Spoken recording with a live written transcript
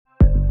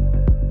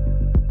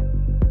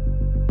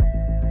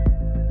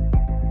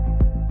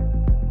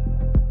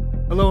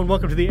Hello and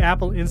welcome to the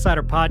Apple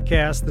Insider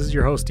Podcast. This is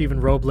your host,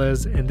 Stephen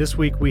Robles, and this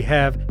week we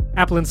have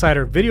Apple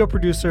Insider video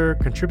producer,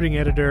 contributing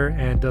editor,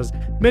 and does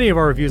many of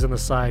our reviews on the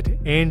site,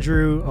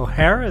 Andrew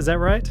O'Hara. Is that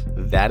right?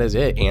 That is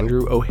it,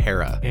 Andrew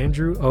O'Hara.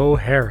 Andrew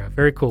O'Hara.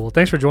 Very cool.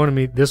 Thanks for joining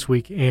me this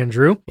week,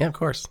 Andrew. Yeah, of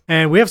course.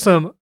 And we have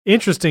some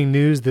interesting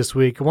news this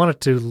week. I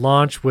wanted to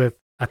launch with,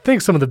 I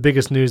think, some of the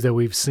biggest news that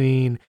we've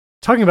seen,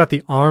 talking about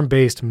the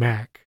ARM-based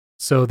Mac.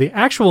 So the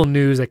actual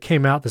news that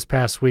came out this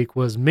past week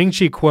was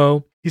Ming-Chi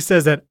Kuo. He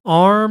says that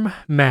ARM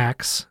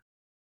Macs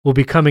will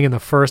be coming in the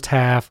first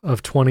half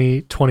of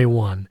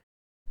 2021.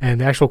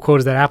 And the actual quote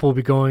is that Apple will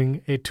be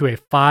going to a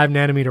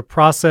 5-nanometer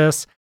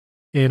process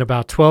in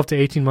about 12 to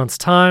 18 months'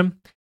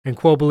 time. And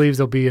Kuo believes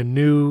there'll be a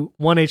new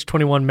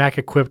 1H21 Mac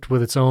equipped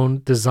with its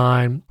own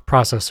design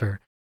processor.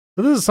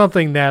 So this is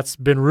something that's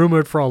been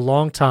rumored for a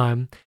long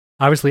time.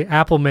 Obviously,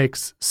 Apple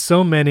makes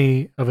so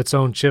many of its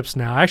own chips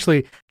now. I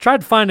actually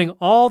tried finding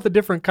all the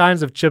different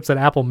kinds of chips that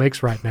Apple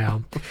makes right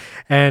now.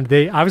 And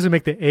they obviously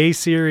make the A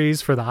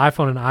series for the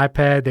iPhone and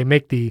iPad. They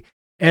make the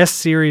S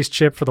series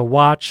chip for the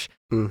watch,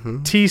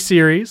 T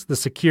series, the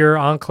secure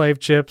enclave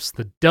chips,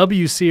 the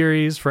W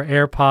series for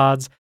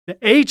AirPods, the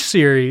H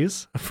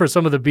series for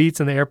some of the Beats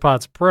and the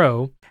AirPods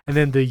Pro, and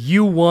then the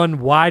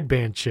U1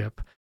 wideband chip.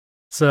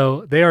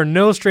 So they are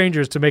no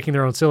strangers to making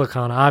their own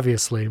silicon,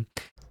 obviously.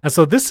 And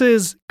so this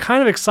is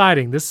kind of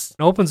exciting. This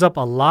opens up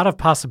a lot of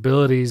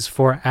possibilities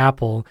for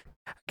Apple.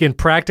 Again,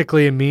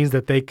 practically it means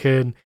that they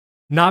could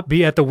not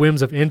be at the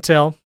whims of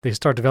Intel. They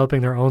start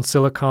developing their own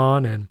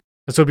silicon. And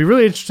so it'd be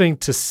really interesting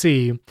to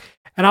see.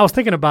 And I was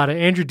thinking about it.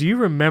 Andrew, do you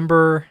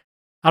remember,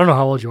 I don't know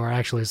how old you are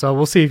actually, so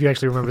we'll see if you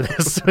actually remember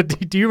this.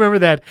 Do you remember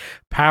that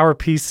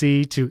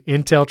PowerPC to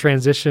Intel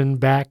transition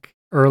back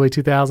early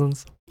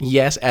 2000s?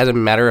 Yes, as a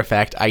matter of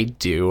fact, I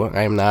do.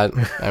 I'm not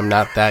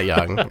that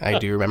young. I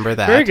do remember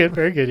that.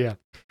 Very good, yeah.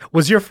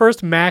 Was your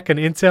first Mac an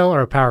Intel or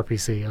a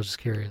PowerPC? I was just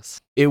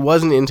curious. It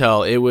wasn't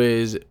Intel. It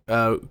was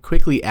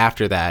quickly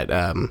after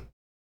that.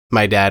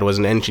 My dad was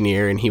an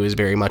engineer, and he was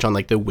very much on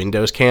like the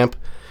Windows camp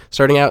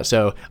starting out.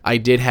 So I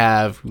did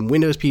have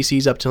Windows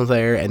PCs up till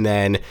there, and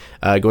then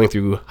going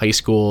through high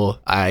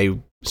school, I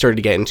started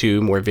to get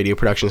into more video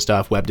production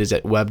stuff, web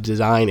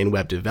design and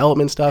web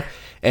development stuff,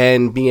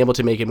 and being able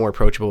to make it more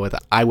approachable with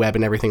iWeb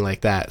and everything like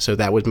that. So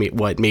that was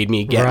what made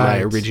me get my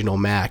original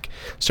Mac,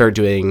 start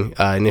doing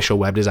initial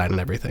web design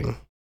and everything.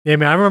 Yeah,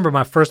 man, I remember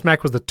my first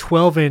Mac was the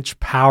 12-inch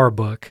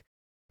PowerBook,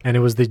 and it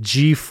was the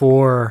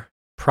G4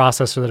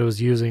 processor that it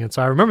was using. And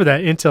so I remember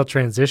that Intel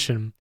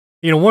transition.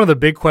 You know, one of the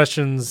big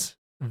questions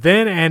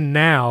then and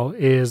now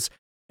is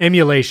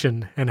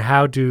emulation and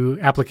how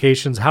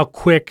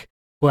quick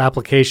will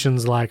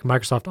applications like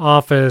Microsoft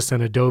Office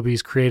and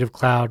Adobe's Creative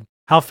Cloud,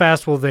 how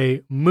fast will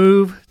they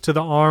move to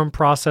the ARM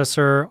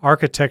processor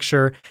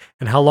architecture,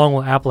 and how long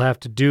will Apple have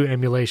to do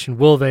emulation?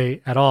 Will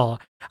they at all?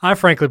 I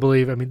frankly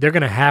believe, they're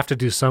going to have to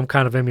do some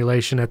kind of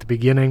emulation at the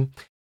beginning.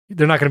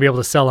 They're not going to be able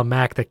to sell a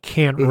Mac that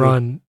can't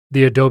run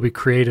the Adobe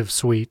Creative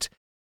Suite.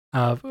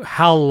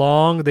 How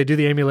long they do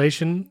the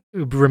emulation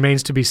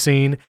remains to be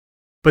seen.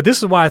 But this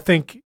is why I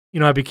think,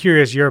 I'd be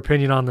curious your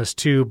opinion on this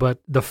too, but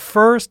the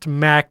first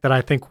Mac that I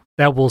think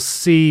that will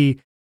see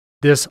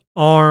this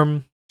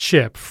ARM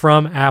chip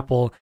from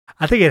Apple,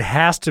 I think it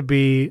has to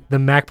be the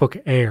MacBook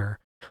Air.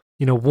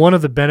 One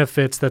of the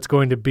benefits that's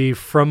going to be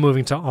from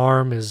moving to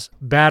ARM is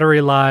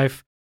battery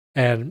life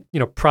and,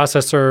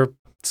 processor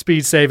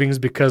speed savings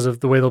because of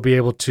the way they'll be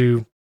able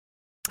to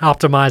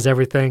optimize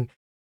everything.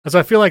 And so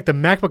I feel like the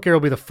MacBook Air will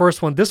be the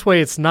first one. This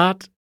way it's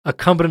not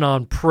incumbent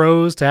on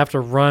pros to have to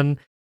run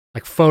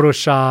like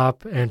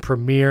Photoshop and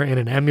Premiere in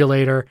an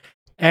emulator,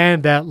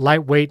 and that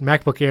lightweight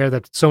MacBook Air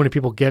that so many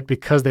people get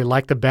because they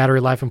like the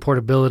battery life and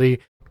portability,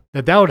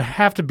 that would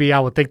have to be, I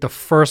would think, the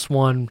first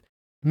one,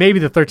 maybe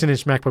the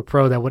 13-inch MacBook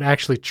Pro that would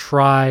actually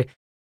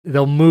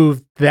they'll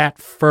move that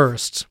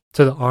first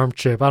to the ARM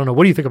chip. I don't know.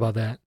 What do you think about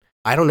that?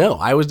 I don't know.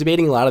 I was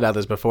debating a lot about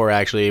this before,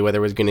 actually, whether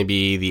it was going to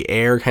be the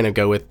Air, kind of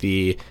go with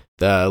the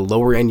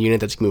lower end unit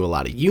that's going to move a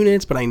lot of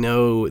units, but I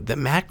know the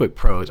MacBook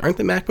Pros, aren't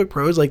the MacBook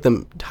Pros like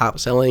the top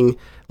selling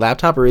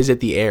laptop, or is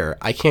it the Air?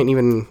 I can't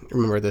even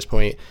remember at this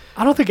point.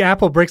 I don't think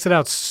Apple breaks it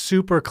out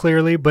super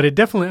clearly, but it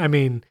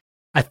definitely,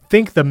 I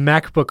think the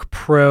MacBook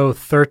Pro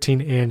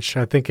 13-inch,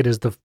 I think it is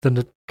the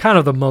kind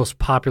of the most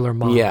popular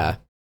model. Yeah.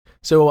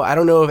 So I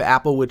don't know if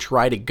Apple would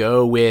try to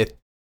go with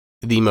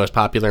the most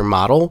popular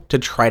model to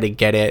try to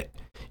get it,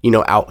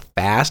 out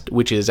fast,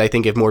 which is, I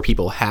think if more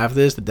people have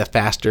this, the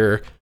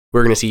faster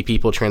we're going to see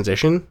people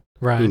transition,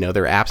 their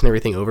apps and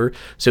everything over.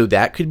 So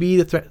that could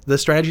be the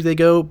strategy they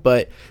go.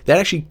 But that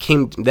actually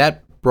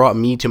brought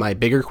me to my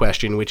bigger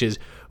question, which is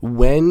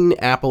when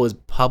Apple is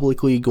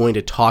publicly going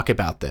to talk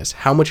about this,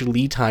 how much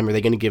lead time are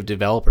they going to give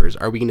developers?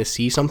 Are we going to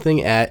see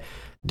something at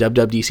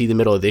WWDC the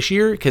middle of this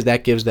year? Because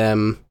that gives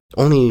them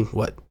only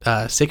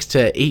 6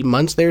 to 8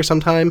 months there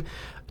sometime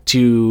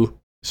to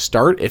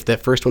start if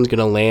that first one's going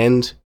to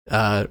land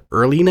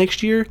early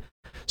next year.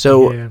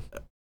 So yeah.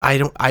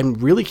 I'm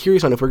really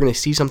curious on if we're going to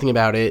see something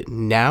about it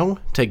now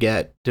to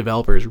get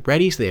developers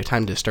ready so they have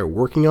time to start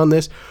working on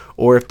this,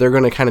 or if they're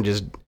going to kind of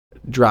just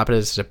drop it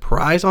as a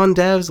surprise on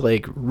devs,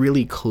 like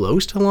really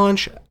close to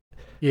launch?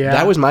 Yeah.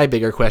 That was my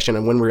bigger question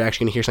on when we're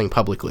actually going to hear something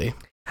publicly.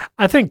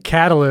 I think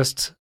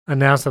Catalyst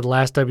announced at the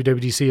last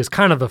WWDC is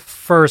kind of the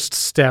first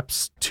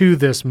steps to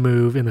this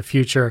move in the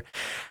future.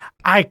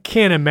 I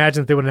can't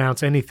imagine that they would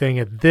announce anything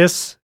at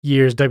this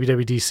year's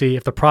WWDC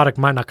if the product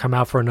might not come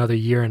out for another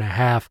year and a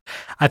half.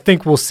 I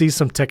think we'll see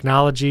some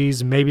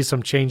technologies, maybe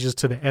some changes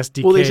to the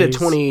SDKs. Well, they said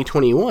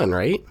 2021,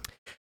 right?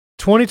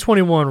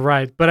 2021,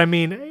 right. But I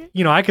mean,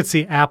 I could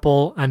see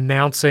Apple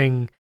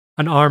announcing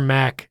an ARM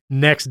Mac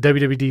next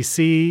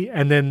WWDC,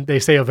 and then they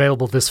say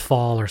available this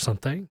fall or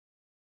something.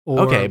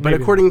 Okay, but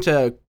according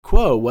to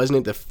Quo, wasn't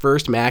it the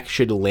first Mac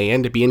should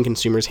land to be in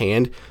consumers'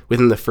 hand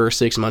within the first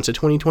 6 months of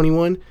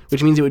 2021,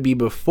 which means it would be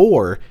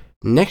before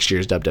next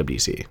year's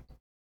WWDC.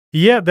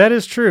 Yeah, that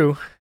is true.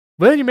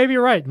 Well, maybe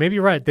you're right. Maybe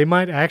you're right. They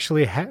might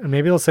actually,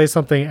 maybe they'll say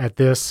something at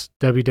this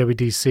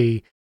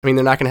WWDC. I mean,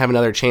 they're not going to have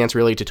another chance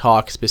really to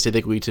talk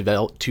specifically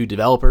to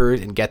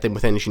developers and get them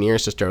with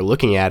engineers to start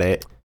looking at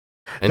it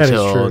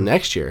until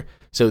next year.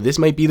 So this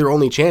might be their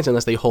only chance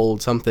unless they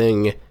hold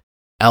something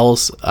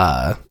else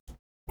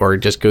or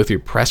just go through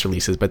press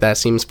releases. But that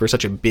seems for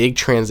such a big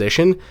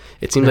transition,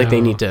 it seems like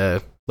they need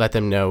to let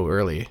them know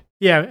early.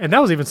 Yeah, and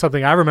that was even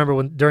something I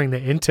remember during the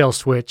Intel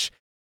switch.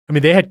 I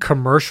mean, they had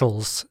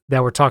commercials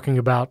that were talking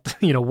about,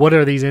 what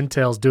are these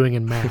Intels doing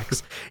in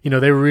Macs?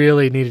 They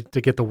really needed to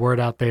get the word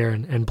out there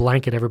and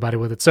blanket everybody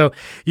with it. So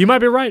you might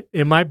be right.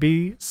 It might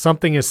be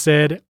something is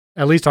said,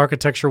 at least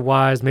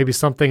architecture-wise, maybe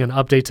something, an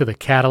update to the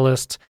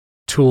Catalyst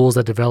tools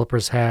that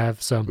developers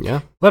have. So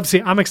yeah, let's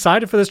see. I'm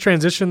excited for this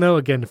transition, though.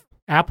 Again,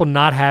 Apple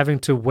not having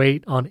to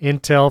wait on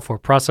Intel for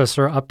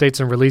processor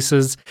updates and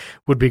releases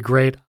would be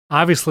great.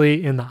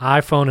 Obviously, in the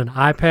iPhone and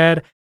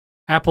iPad,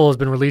 Apple has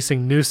been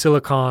releasing new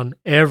silicon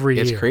every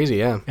year. It's crazy,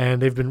 yeah. And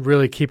they've been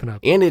really keeping up.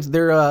 And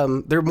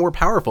they're more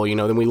powerful,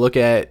 than we look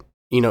at,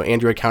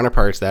 Android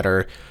counterparts that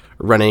are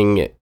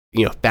running,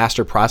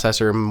 faster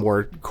processor,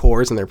 more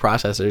cores in their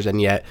processors, and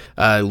yet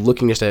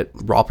looking just at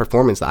raw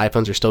performance, the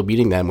iPhones are still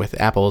beating them with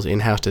Apple's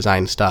in-house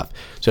design stuff.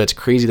 So it's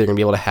crazy they're going to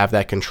be able to have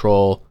that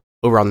control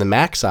over on the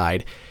Mac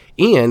side.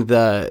 And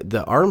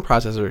the ARM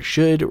processor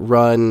should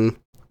run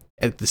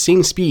at the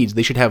same speeds.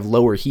 They should have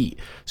lower heat.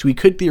 So we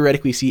could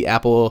theoretically see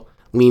Apple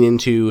lean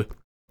into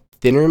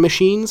thinner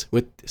machines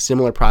with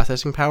similar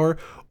processing power,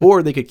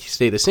 or they could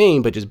stay the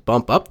same but just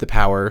bump up the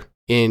power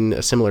in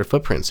a similar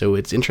footprint. So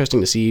it's interesting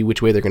to see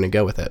which way they're going to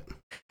go with it.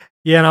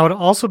 Yeah, and I would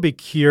also be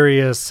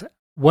curious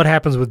what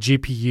happens with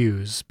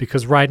GPUs,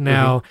 because right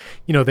now,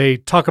 they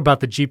talk about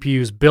the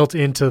GPUs built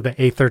into the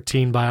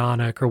A13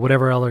 Bionic or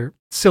whatever other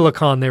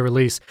silicon they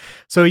release.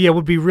 So yeah,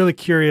 would be really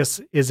curious,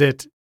 is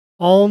it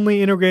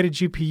only integrated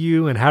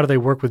GPU, and how do they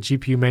work with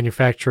GPU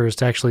manufacturers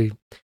to actually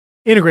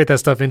integrate that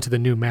stuff into the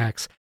new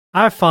Macs?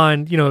 I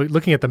find,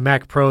 looking at the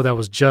Mac Pro that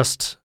was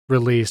just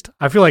released,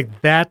 I feel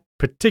like that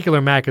particular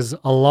Mac is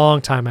a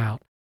long time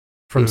out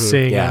from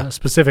seeing a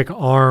specific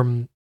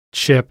ARM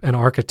chip and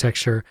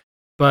architecture.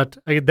 But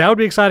that would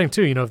be exciting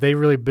too, if they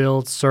really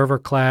build server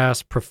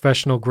class,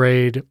 professional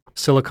grade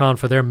silicon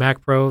for their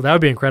Mac Pro, that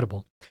would be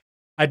incredible.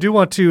 I do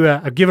want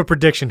to give a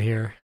prediction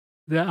here.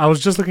 I was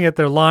just looking at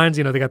their lines,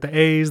 they got the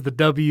A's, the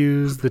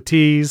W's, the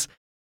T's.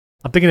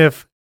 I'm thinking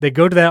if they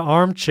go to that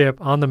ARM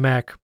chip on the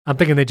Mac, I'm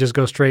thinking they just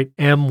go straight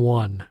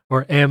M1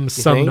 or M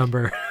some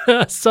number.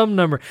 Some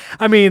number.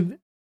 I mean,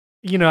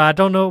 I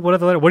don't know what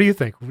other letter. What do you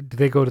think? Do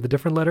they go to the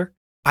different letter?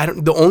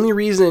 The only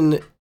reason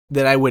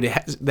that I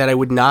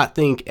would not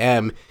think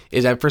M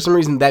is that for some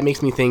reason that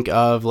makes me think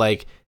of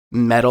like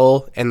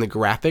metal and the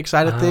graphic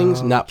side of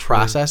things, not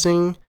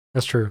processing.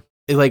 That's true.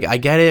 Like, I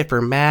get it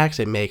for Macs,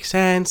 it makes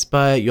sense,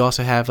 but you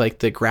also have like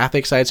the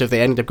graphics side. So if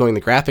they end up going the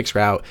graphics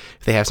route,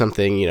 if they have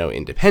something,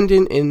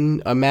 independent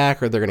in a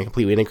Mac, or they're going to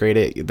completely integrate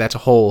it, that's a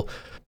whole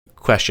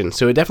question.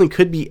 So it definitely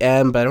could be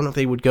M, but I don't know if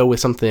they would go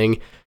with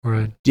something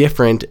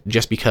different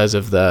just because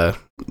of the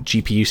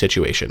GPU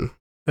situation.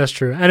 That's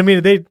true. And I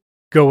mean, they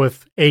go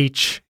with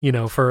H,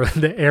 for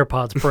the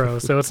AirPods Pro.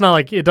 So it's not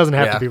like it doesn't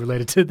have to be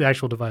related to the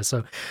actual device.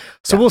 So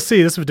we'll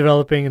see. This is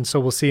developing, and so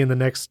we'll see in the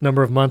next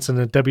number of months in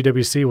the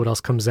WWDC what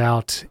else comes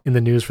out in the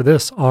news for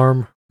this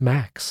ARM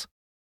Macs.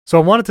 So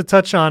I wanted to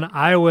touch on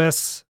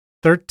iOS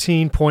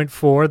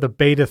 13.4. The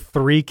beta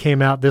 3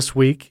 came out this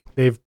week.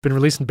 They've been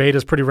releasing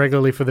betas pretty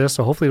regularly for this,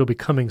 so hopefully it'll be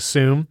coming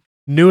soon.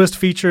 Newest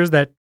features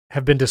that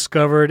have been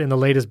discovered in the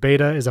latest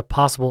beta is a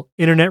possible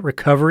internet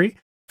recovery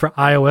for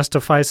iOS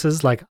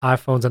devices like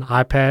iPhones and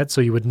iPads,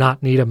 so you would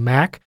not need a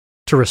Mac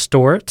to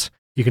restore it.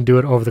 You can do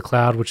it over the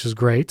cloud, which is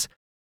great.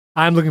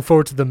 I'm looking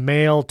forward to the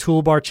Mail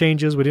toolbar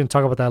changes. We didn't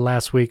talk about that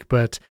last week,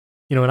 but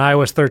in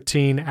iOS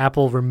 13,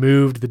 Apple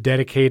removed the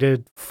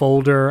dedicated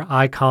folder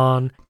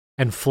icon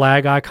and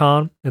flag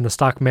icon in the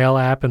stock Mail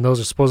app, and those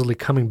are supposedly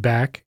coming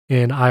back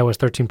in iOS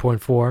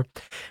 13.4.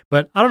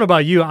 But I don't know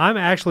about you, I'm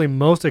actually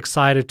most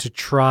excited to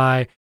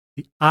try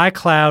the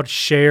iCloud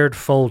shared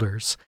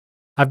folders.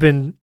 I've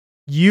been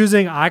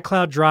using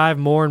iCloud Drive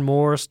more and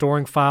more,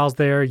 storing files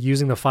there,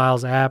 using the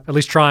Files app, at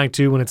least trying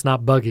to when it's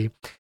not buggy.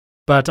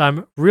 But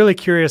I'm really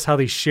curious how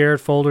these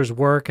shared folders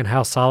work and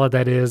how solid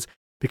that is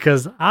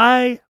because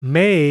I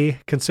may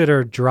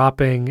consider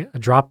dropping a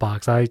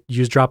Dropbox. I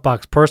use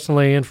Dropbox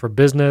personally and for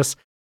business,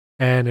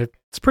 and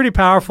it's pretty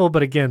powerful.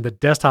 But again, the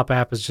desktop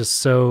app is just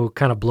so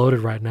kind of bloated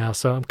right now.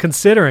 So I'm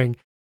considering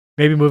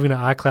maybe moving to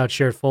iCloud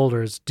shared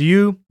folders. Do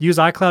you use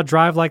iCloud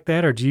Drive like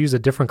that, or do you use a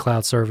different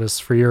cloud service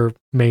for your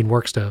main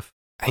work stuff?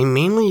 I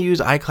mainly use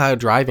iCloud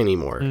Drive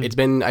anymore. I've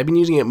been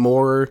using it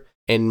more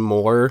and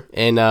more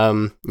in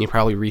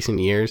probably recent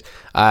years.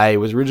 I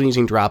was originally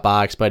using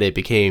Dropbox, but it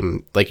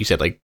became, like you said,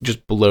 like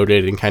just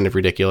bloated and kind of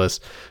ridiculous.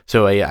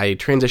 So I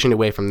transitioned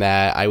away from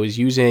that. I was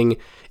using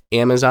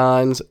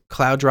Amazon's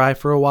Cloud Drive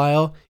for a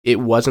while. It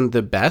wasn't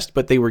the best,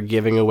 but they were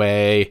giving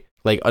away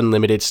like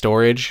unlimited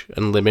storage,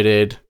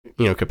 unlimited,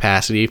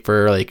 capacity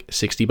for like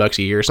 $60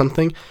 a year or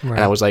something. Right. And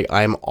I was like,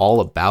 I'm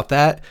all about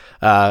that.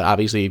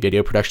 Obviously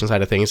video production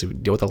side of things, we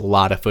deal with a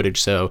lot of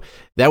footage. So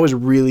that was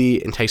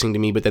really enticing to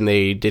me, but then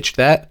they ditched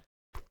that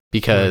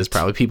because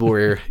probably people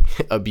were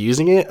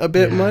abusing it a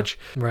bit much.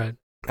 Right.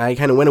 I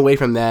kind of went away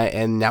from that,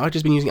 and now I've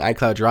just been using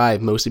iCloud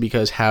Drive mostly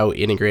because how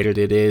integrated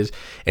it is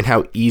and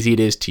how easy it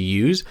is to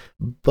use.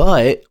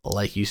 But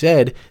like you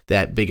said,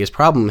 that biggest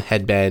problem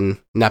had been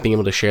not being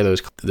able to share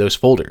those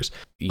folders.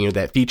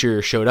 That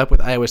feature showed up with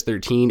iOS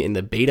 13 in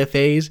the beta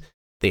phase.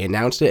 They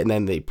announced it, and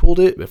then they pulled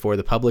it before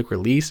the public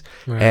release.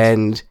 Right.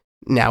 And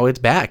now it's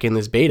back in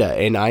this beta,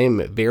 and I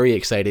am very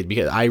excited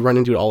because I run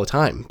into it all the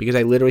time because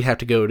I literally have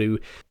to go to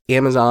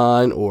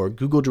Amazon or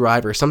Google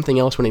Drive or something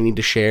else when I need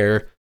to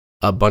share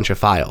a bunch of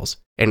files,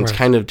 and it's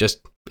kind of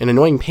just an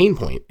annoying pain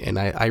point. And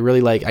I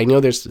really I know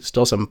there's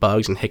still some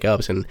bugs and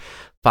hiccups, and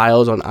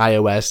files on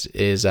iOS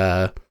is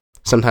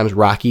sometimes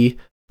rocky,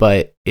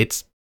 but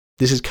this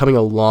is coming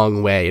a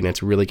long way, and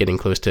it's really getting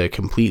close to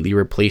completely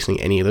replacing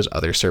any of those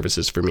other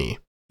services for me.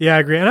 Yeah, I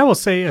agree. And I will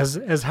say,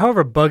 as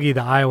however buggy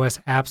the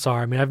iOS apps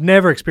are, I mean, I've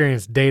never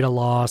experienced data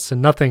loss,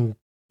 and nothing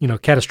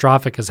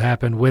catastrophic has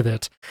happened with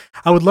it.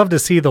 I would love to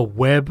see the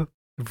web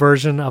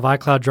version of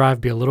iCloud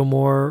Drive be a little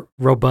more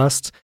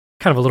robust,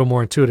 kind of a little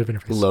more intuitive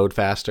interface. Load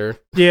faster.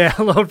 Yeah,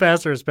 load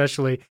faster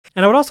especially.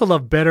 And I would also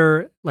love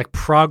better like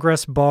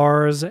progress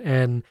bars,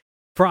 and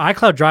for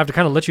iCloud Drive to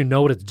kind of let you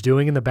know what it's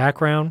doing in the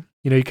background.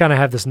 You kind of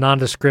have this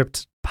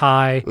nondescript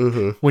pie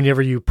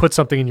whenever you put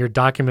something in your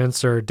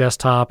documents or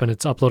desktop and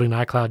it's uploading to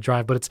iCloud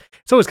Drive, but it's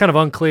always kind of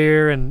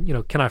unclear.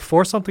 And, can I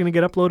force something to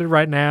get uploaded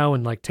right now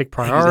and like take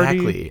priority?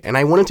 Exactly. And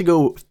I want it to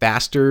go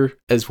faster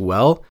as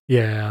well.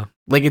 Yeah.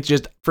 Like it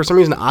just, for some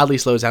reason, oddly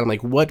slows down. I'm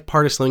like, what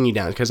part is slowing you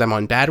down? Because I'm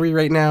on battery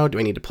right now. Do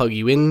I need to plug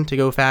you in to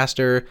go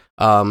faster?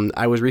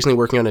 I was recently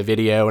working on a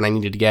video and I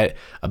needed to get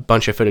a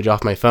bunch of footage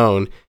off my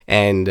phone.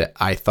 And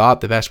I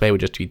thought the best way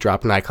would just be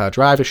drop an iCloud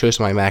Drive. It shows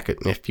to my Mac,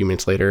 and a few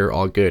minutes later,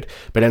 all good.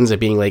 But it ends up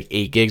being like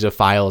 8 gigs of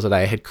files that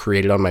I had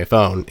created on my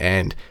phone.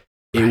 And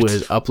it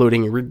was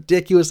uploading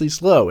ridiculously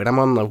slow, and I'm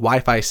on the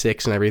Wi-Fi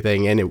 6 and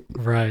everything, and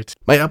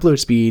my upload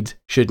speeds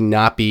should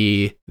not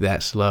be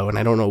that slow, and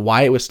I don't know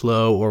why it was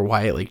slow or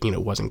why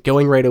it wasn't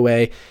going right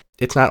away.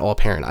 It's not all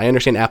apparent. I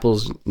understand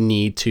Apple's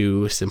need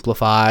to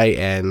simplify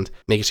and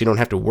make it so you don't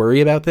have to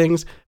worry about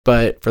things,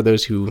 but for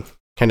those who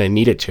kind of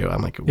need it to,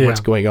 I'm like,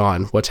 what's going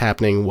on? What's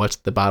happening? What's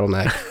the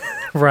bottleneck?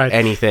 Right.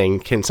 Anything.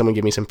 Can someone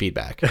give me some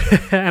feedback?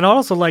 And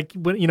also,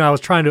 when I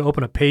was trying to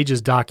open a Pages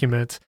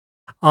document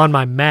on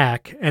my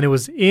Mac, and it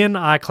was in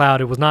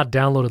iCloud. It was not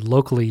downloaded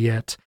locally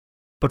yet.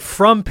 But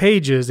from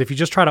Pages, if you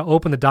just try to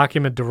open the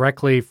document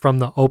directly from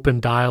the open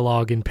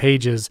dialog in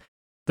Pages,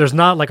 there's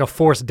not like a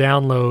forced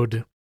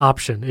download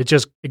option. It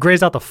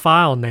grays out the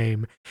file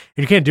name,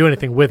 and you can't do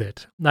anything with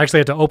it. I actually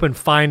had to open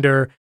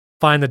Finder,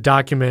 find the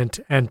document,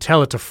 and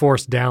tell it to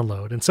force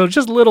download. And so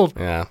just little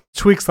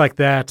tweaks like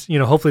that,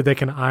 hopefully they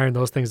can iron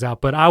those things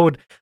out. But I would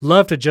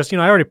love to just,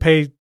 I already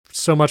pay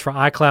so much for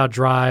iCloud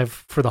Drive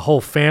for the whole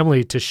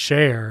family to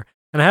share,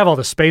 and I have all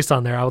the space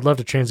on there. I would love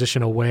to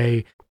transition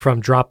away from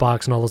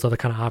Dropbox and all those other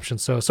kind of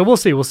options. So we'll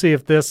see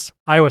if this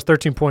iOS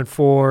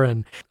 13.4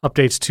 and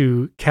updates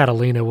to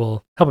Catalina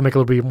will help it make it a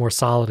little bit more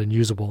solid and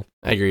usable.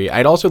 I agree.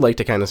 I'd also like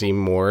to kind of see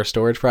more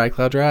storage for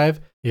iCloud Drive.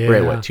 Yeah.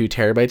 Right, 2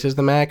 terabytes is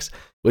the max,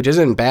 which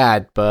isn't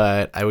bad,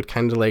 but I would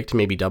kind of like to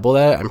maybe double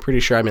that. I'm pretty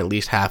sure I'm at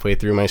least halfway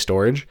through my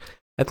storage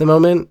at the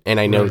moment, and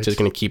I know it's just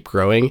going to keep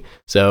growing.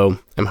 So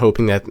I'm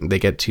hoping that they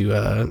get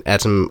to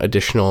add some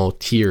additional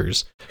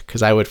tiers,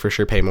 because I would for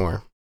sure pay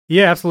more.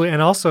 Yeah, absolutely.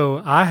 And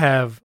also, I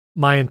have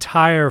my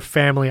entire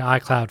family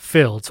iCloud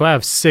filled. So I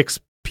have 6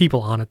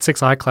 people on it,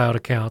 6 iCloud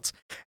accounts.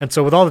 And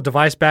so with all the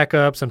device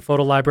backups and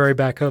photo library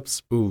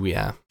backups,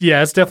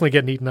 yeah, it's definitely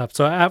getting eaten up.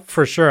 So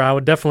for sure, I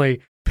would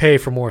definitely pay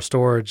for more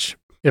storage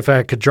if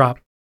I could drop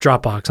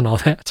Dropbox and all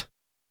that.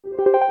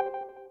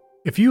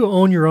 If you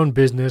own your own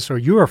business or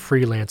you're a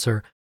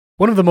freelancer,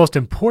 one of the most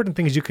important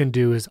things you can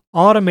do is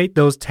automate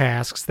those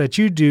tasks that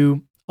you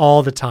do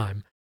all the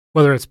time.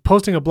 Whether it's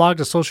posting a blog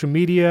to social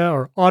media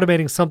or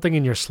automating something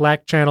in your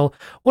Slack channel,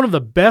 one of the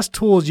best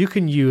tools you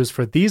can use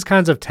for these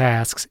kinds of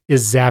tasks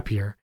is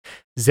Zapier.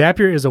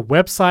 Zapier is a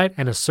website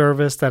and a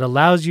service that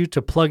allows you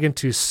to plug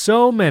into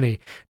so many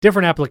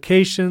different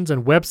applications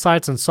and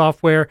websites and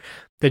software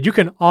that you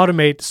can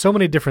automate so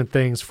many different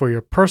things for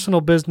your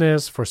personal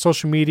business, for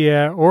social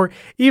media, or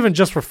even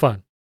just for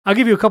fun. I'll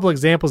give you a couple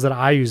examples that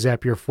I use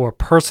Zapier for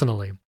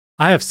personally.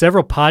 I have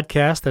several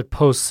podcasts that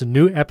post a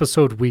new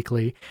episode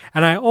weekly,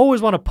 and I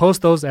always want to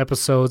post those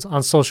episodes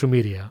on social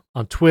media,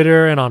 on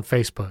Twitter and on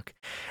Facebook.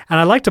 And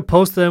I like to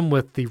post them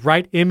with the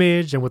right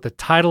image and with the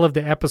title of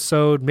the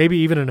episode, maybe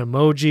even an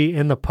emoji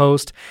in the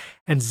post.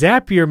 And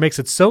Zapier makes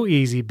it so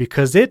easy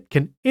because it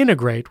can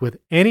integrate with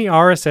any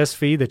RSS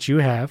feed that you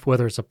have,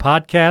 whether it's a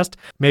podcast,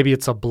 maybe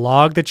it's a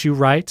blog that you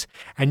write,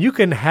 and you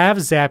can have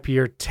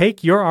Zapier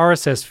take your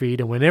RSS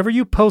feed and whenever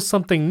you post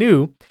something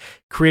new,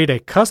 create a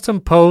custom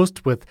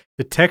post with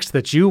the text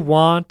that you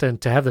want and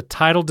to have the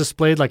title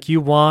displayed like you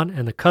want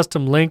and the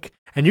custom link.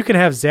 And you can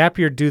have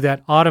Zapier do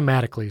that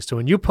automatically. So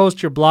when you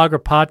post your blog or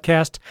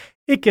podcast,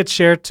 it gets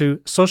shared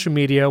to social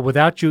media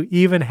without you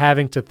even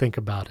having to think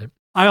about it.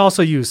 I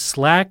also use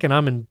Slack, and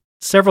I'm in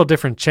several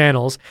different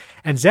channels,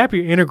 and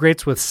Zapier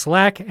integrates with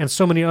Slack and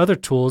so many other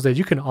tools that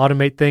you can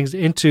automate things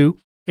into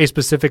a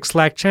specific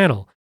Slack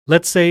channel.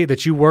 Let's say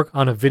that you work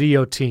on a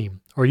video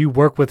team, or you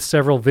work with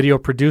several video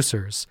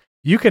producers.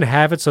 You can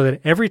have it so that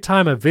every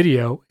time a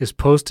video is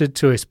posted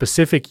to a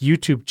specific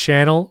YouTube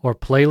channel or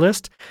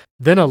playlist,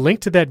 then a link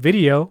to that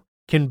video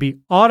can be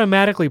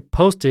automatically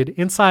posted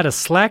inside a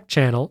Slack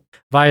channel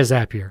via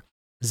Zapier.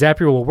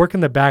 Zapier will work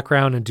in the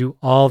background and do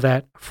all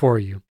that for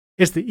you.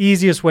 It's the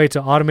easiest way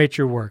to automate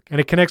your work, and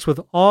it connects with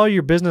all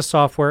your business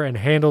software and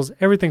handles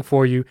everything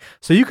for you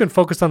so you can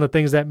focus on the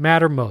things that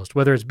matter most,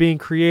 whether it's being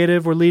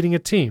creative or leading a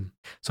team.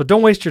 So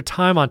don't waste your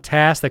time on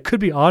tasks that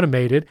could be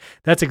automated.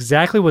 That's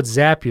exactly what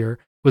Zapier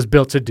was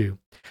built to do.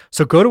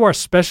 So go to our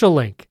special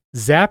link,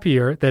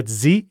 Zapier, that's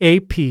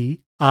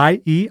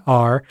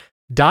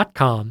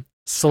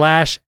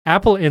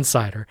Zapier.com/Apple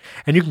Insider,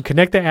 and you can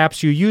connect the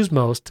apps you use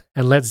most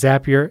and let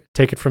Zapier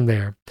take it from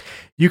there.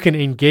 You can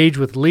engage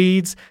with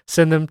leads,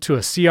 send them to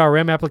a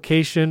CRM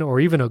application or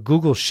even a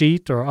Google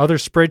Sheet or other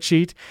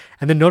spreadsheet,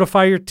 and then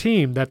notify your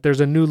team that there's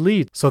a new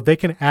lead so they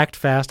can act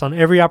fast on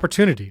every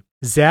opportunity.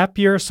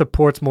 Zapier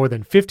supports more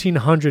than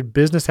 1,500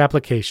 business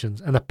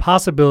applications, and the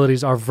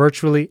possibilities are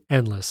virtually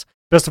endless.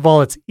 Best of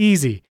all, it's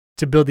easy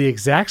to build the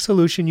exact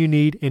solution you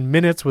need in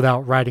minutes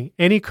without writing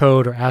any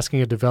code or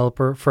asking a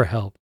developer for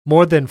help.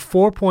 More than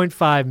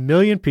 4.5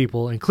 million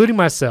people, including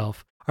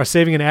myself, are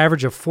saving an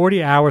average of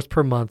 40 hours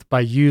per month by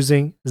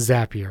using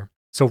Zapier.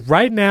 So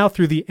right now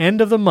through the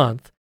end of the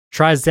month,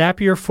 try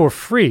Zapier for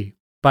free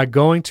by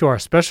going to our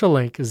special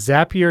link,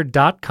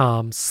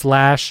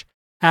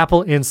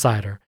 Zapier.com/Apple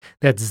Insider.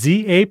 That's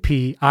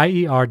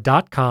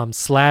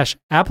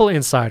Zapier.com/Apple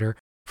Insider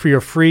for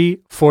your free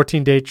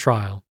 14-day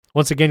trial.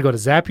 Once again, go to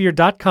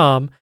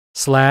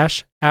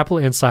Zapier.com/Apple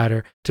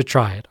Insider to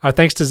try it. Our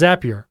thanks to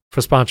Zapier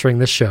for sponsoring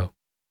this show.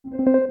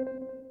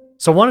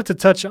 So I wanted to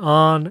touch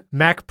on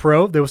Mac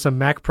Pro. There was some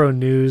Mac Pro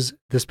news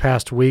this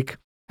past week.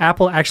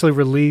 Apple actually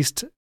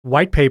released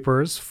white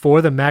papers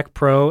for the Mac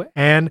Pro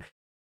and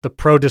the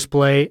Pro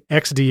Display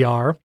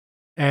XDR.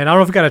 And I don't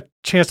know if you got a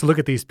chance to look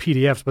at these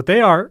PDFs, but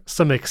they are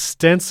some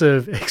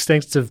extensive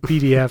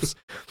PDFs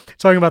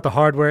talking about the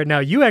hardware. Now,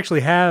 you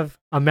actually have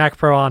a Mac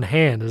Pro on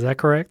hand. Is that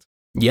correct?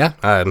 Yeah,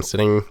 I'm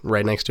sitting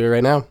right next to it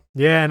right now.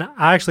 Yeah, and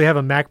I actually have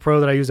a Mac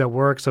Pro that I use at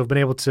work, so I've been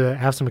able to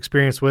have some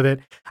experience with it.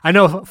 I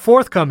know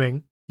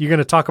forthcoming, you're going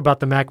to talk about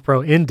the Mac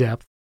Pro in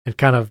depth and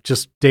kind of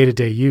just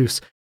day-to-day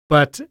use.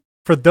 But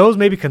for those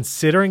maybe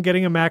considering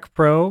getting a Mac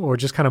Pro or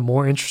just kind of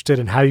more interested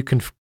in how you can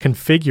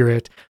configure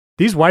it,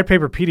 these white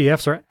paper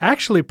PDFs are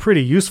actually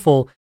pretty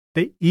useful.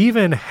 They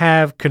even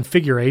have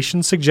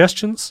configuration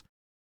suggestions.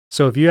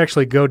 So if you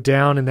actually go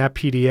down in that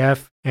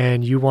PDF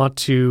and you want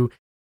to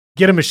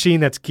get a machine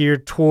that's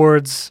geared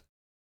towards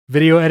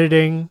video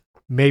editing,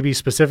 maybe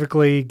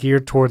specifically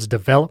geared towards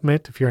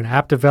development, if you're an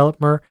app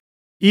developer,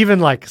 even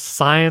like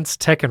science,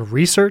 tech, and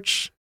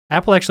research,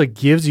 Apple actually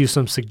gives you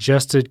some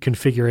suggested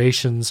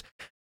configurations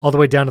all the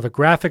way down to the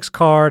graphics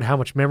card, how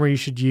much memory you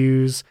should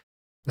use,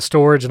 the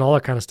storage, and all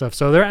that kind of stuff.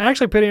 So they're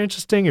actually pretty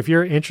interesting. If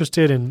you're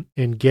interested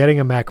in getting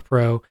a Mac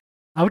Pro,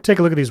 I would take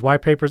a look at these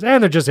white papers,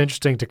 and they're just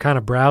interesting to kind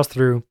of browse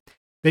through.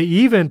 They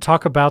even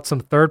talk about some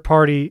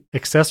third-party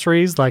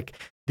accessories like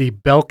the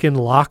Belkin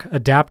lock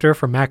adapter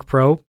for Mac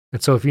Pro.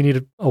 And so if you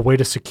need a way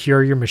to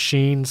secure your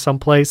machine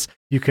someplace,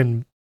 you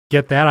can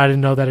get that. I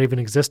didn't know that even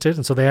existed.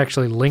 And so they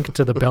actually link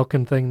to the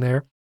Belkin thing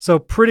there. So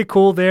pretty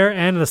cool there.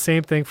 And the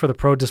same thing for the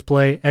Pro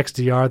Display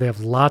XDR. They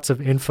have lots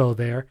of info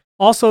there.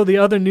 Also, the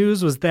other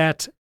news was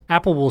that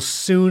Apple will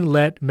soon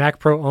let Mac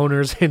Pro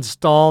owners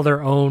install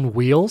their own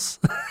wheels.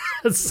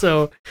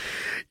 So,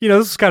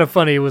 this is kind of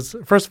funny.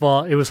 First of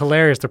all, it was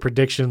hilarious, the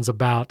predictions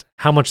about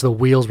how much the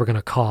wheels were going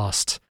to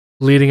cost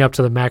leading up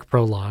to the Mac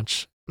Pro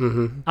launch.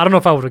 Mm-hmm. I don't know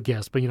if I would have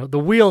guessed, but the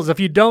wheels, if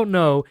you don't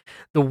know,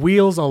 the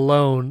wheels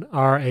alone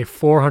are a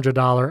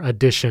 $400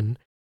 addition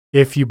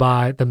if you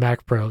buy the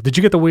Mac Pro. Did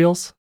you get the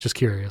wheels? Just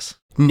curious.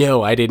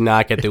 No, I did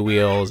not get the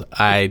wheels.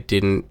 I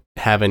didn't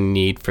have a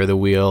need for the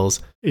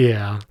wheels.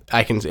 Yeah.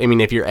 I mean,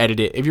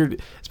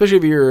 especially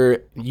if you're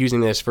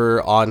using this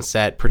for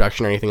on-set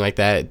production or anything like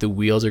that, the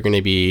wheels are going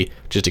to be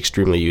just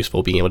extremely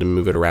useful, being able to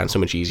move it around so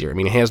much easier. I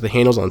mean, it has the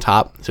handles on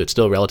top, so it's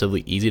still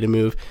relatively easy to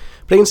move,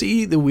 but I can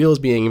see the wheels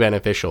being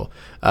beneficial.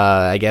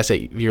 I guess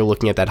if you're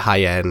looking at that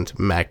high-end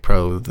Mac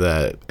Pro,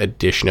 the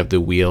addition of the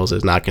wheels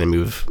is not going to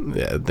move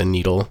the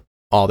needle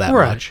all that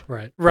much.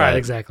 Right,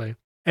 exactly.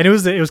 And it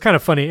was kind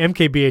of funny.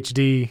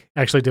 MKBHD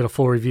actually did a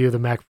full review of the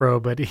Mac Pro,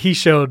 but he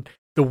showed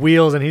the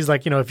wheels, and he's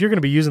like, if you're going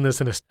to be using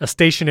this in a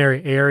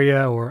stationary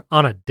area or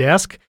on a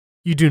desk,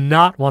 you do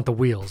not want the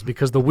wheels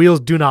because the wheels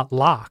do not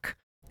lock.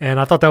 And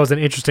I thought that was an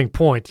interesting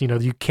point. You'd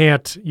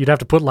have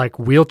to put like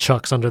wheel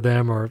chucks under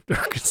them or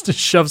just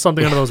shove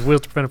something under those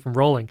wheels to prevent it from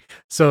rolling.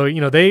 So,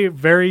 they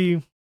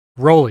very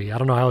rolly. I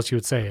don't know how else you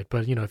would say it,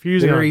 but if you're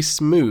using very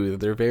smooth,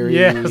 they're very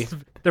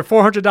they're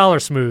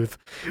 $400 smooth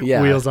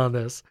wheels on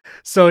this.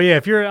 So yeah,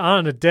 if you're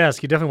on a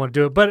desk, you definitely want to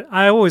do it. But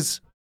I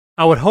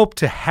would hope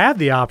to have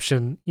the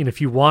option,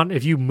 if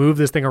you move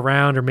this thing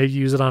around or maybe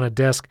use it on a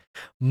desk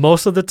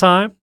most of the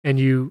time and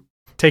you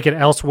take it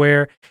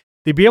elsewhere,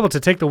 to be able to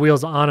take the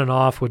wheels on and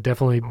off would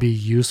definitely be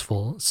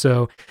useful.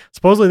 So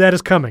supposedly that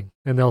is coming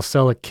and they'll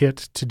sell a kit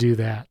to do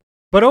that.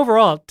 But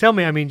overall, tell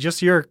me,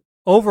 just your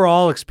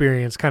overall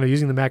experience kind of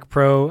using the Mac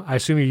Pro. I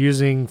assume you're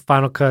using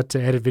Final Cut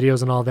to edit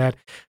videos and all that.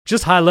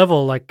 Just high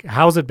level, like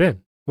how's it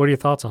been? What are your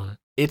thoughts on it?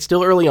 It's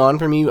still early on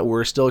for me.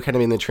 We're still kind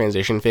of in the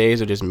transition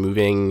phase of just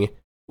moving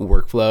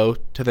workflow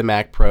to the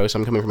Mac Pro. So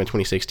I'm coming from a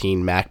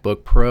 2016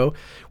 MacBook Pro,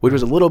 which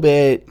was a little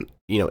bit,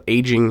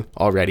 aging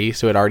already.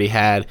 So it already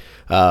had,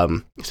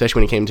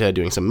 especially when it came to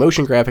doing some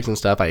motion graphics and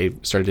stuff, I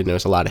started to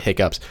notice a lot of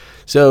hiccups.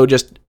 So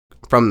just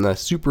from the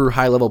super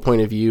high level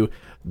point of view,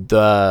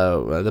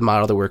 the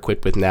model that we're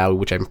equipped with now,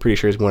 which I'm pretty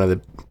sure is one of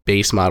the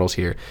base models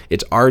here,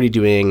 it's already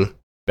doing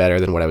better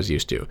than what I was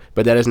used to.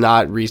 But that is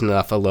not reason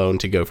enough alone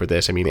to go for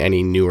this. I mean,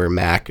 any newer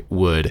Mac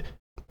would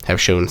have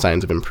shown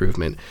signs of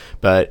improvement.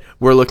 But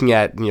we're looking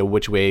at,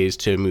 which ways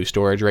to move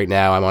storage right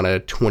now. I'm on a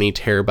 20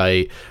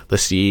 terabyte,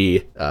 let's see,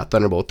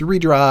 Thunderbolt 3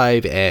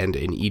 drive and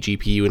an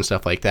eGPU and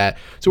stuff like that.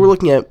 So we're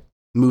looking at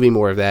moving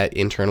more of that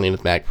internally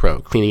with Mac Pro,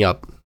 cleaning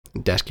up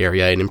desk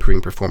area and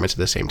improving performance at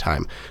the same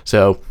time.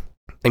 So,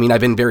 I mean,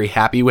 I've been very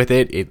happy with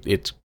it.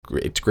 It's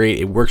great.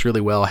 It works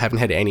really well. I haven't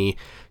had any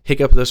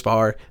hiccup thus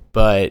far,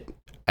 but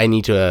I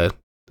need to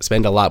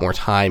spend a lot more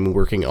time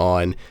working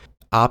on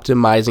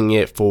optimizing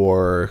it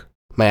for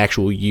my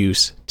actual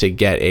use to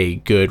get a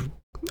good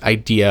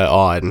idea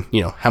on,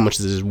 how much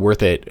this is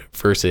worth it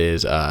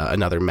versus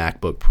another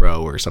MacBook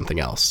Pro or something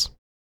else.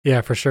 Yeah,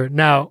 for sure.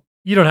 Now,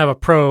 you don't have a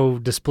Pro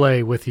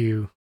display with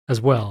you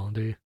as well,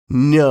 do you?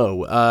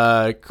 No.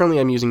 Currently,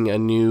 I'm using a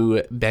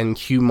new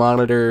BenQ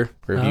monitor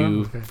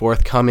review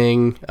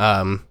forthcoming,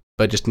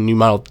 but just a new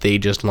model they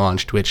just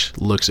launched, which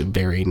looks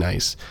very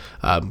nice,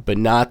 but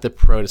not the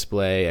Pro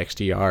Display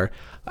XDR.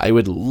 I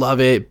would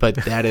love it, but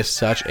that is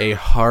such a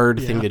hard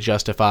thing to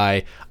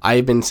justify.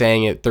 I've been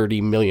saying it 30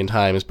 million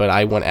times, but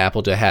I want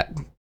Apple to have...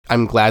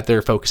 I'm glad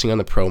they're focusing on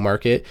the Pro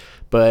market,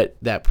 but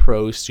that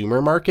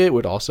prosumer market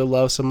would also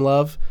love some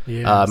love,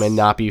 and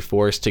not be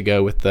forced to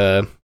go with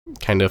the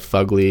kind of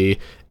fugly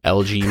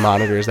LG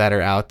monitors that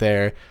are out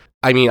there.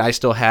 I mean, I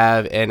still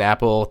have an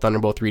Apple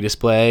Thunderbolt 3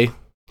 display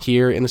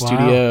here in the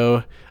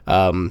studio.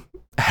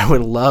 I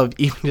would love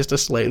even just a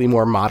slightly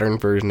more modern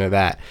version of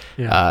that.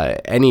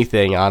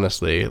 Anything,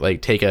 honestly,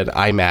 like take an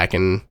iMac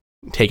and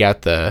take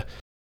out the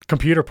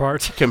computer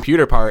part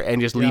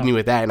and just leave me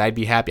with that, and I'd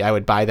be happy. I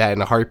would buy that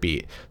in a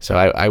heartbeat. So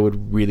I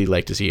would really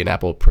like to see an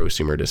Apple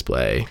prosumer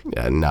display,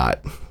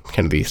 not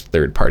kind of these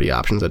third-party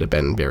options that have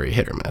been very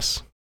hit or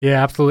miss.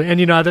 Yeah, absolutely.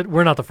 And that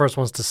we're not the first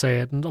ones to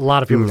say it. And a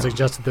lot of people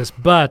suggested this,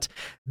 but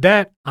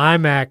that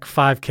iMac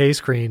 5K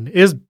screen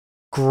is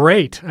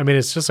great. I mean,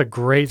 it's just a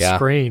great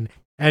screen.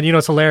 And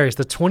it's hilarious.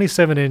 The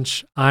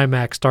 27-inch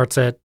iMac starts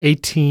at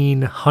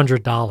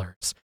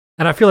 $1,800.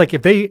 And I feel like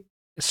if they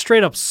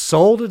straight up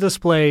sold a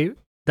display,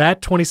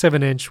 that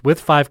 27-inch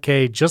with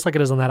 5K, just like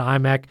it is on that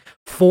iMac,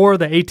 for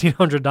the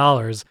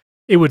 $1,800,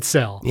 it would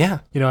sell. Yeah.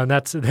 And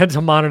that's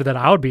a monitor that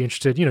I would be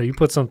interested. You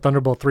put some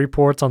Thunderbolt 3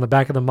 ports on the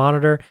back of the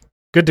monitor,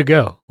 good to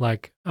go.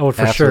 Like, I would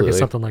for sure get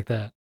something like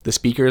that. The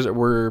speakers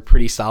were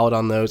pretty solid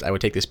on those. I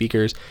would take the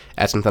speakers,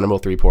 add some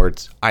Thunderbolt 3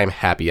 ports. I am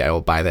happy. I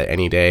will buy that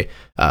any day.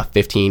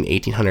 $1,500,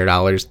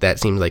 $1,800. That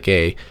seems like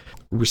a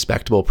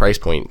respectable price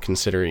point,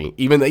 considering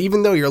even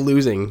though you're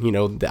losing,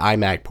 the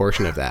iMac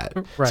portion of that.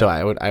 Right. So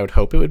I would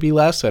hope it would be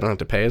less, so I don't have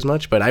to pay as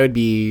much. But I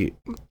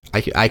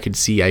could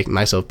see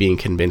myself being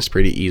convinced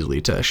pretty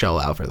easily to shell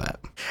out for that.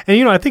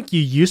 And I think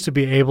you used to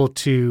be able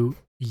to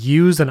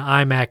use an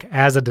iMac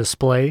as a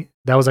display.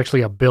 That was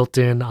actually a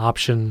built-in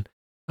option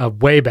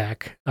way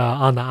back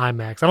on the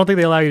iMacs. I don't think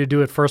they allow you to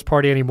do it first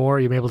party anymore.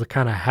 You'll be able to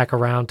kind of hack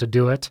around to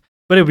do it.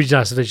 But it would be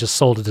nice if they just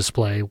sold a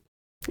display.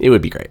 It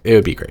would be great.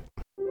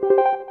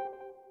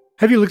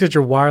 Have you looked at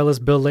your wireless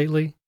bill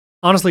lately?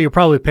 Honestly, you're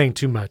probably paying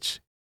too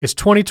much. It's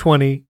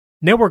 2020.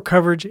 Network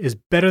coverage is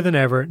better than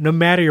ever, no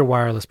matter your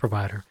wireless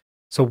provider.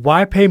 So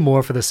why pay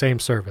more for the same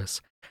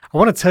service? I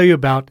want to tell you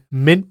about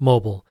Mint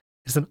Mobile.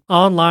 It's an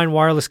online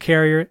wireless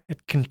carrier.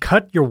 It can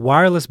cut your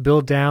wireless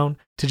bill down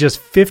to just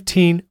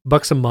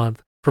 $15 a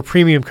month for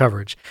premium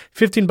coverage.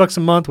 $15 a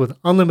month with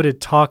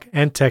unlimited talk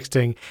and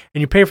texting,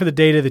 and you pay for the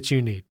data that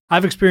you need.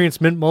 I've experienced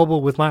Mint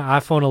Mobile with my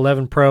iPhone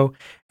 11 Pro,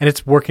 and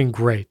it's working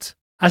great.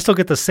 I still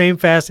get the same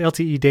fast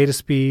LTE data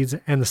speeds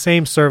and the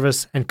same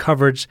service and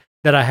coverage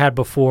that I had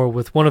before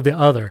with one of the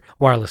other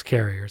wireless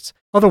carriers.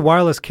 Other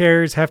wireless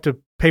carriers have to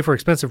pay for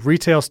expensive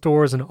retail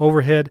stores and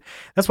overhead.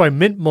 That's why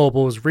Mint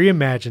Mobile has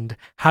reimagined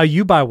how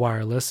you buy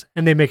wireless,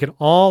 and they make it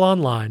all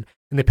online,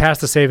 and they pass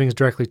the savings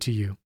directly to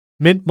you.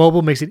 Mint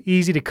Mobile makes it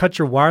easy to cut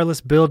your wireless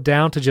bill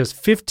down to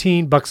just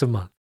 $15 a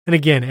month. And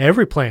again,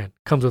 every plan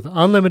comes with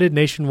unlimited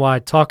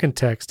nationwide talk and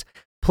text,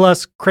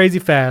 plus crazy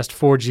fast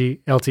 4G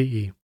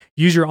LTE.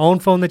 Use your own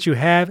phone that you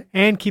have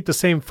and keep the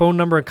same phone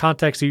number and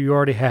contacts that you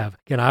already have.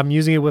 Again, I'm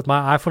using it with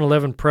my iPhone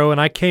 11 Pro, and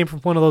I came from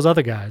one of those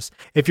other guys.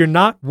 If you're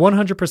not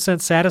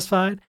 100%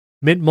 satisfied,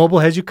 Mint Mobile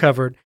has you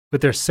covered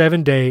with their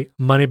 7-day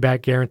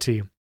money-back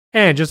guarantee.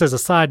 And just as a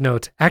side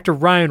note, actor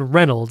Ryan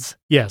Reynolds,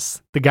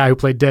 yes, the guy who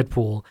played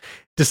Deadpool,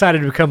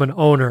 decided to become an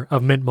owner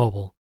of Mint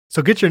Mobile.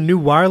 So get your new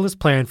wireless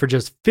plan for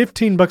just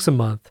 $15 a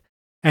month,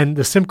 and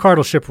the SIM card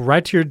will ship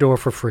right to your door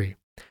for free.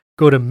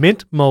 Go to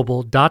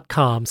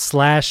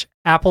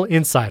mintmobile.com/Apple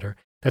Insider.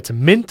 That's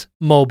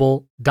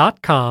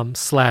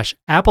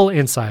mintmobile.com/Apple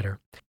Insider.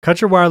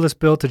 Cut your wireless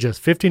bill to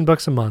just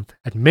 $15 a month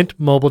at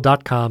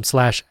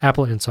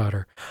mintmobile.com/Apple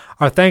Insider.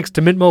 Our thanks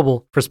to Mint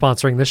Mobile for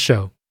sponsoring this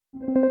show.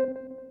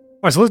 All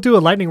right, so let's do a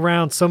lightning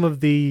round. Some of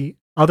the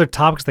other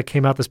topics that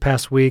came out this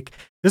past week.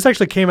 This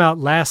actually came out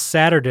last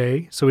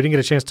Saturday, so we didn't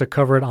get a chance to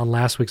cover it on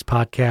last week's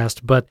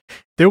podcast, but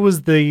there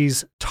was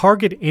these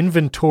Target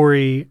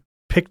inventory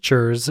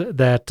pictures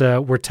that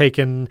were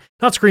taken,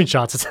 not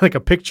screenshots, it's like a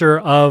picture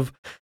of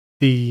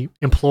the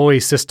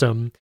employee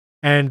system,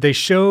 and they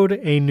showed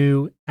a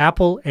new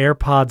Apple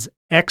AirPods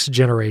X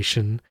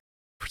generation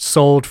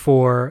sold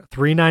for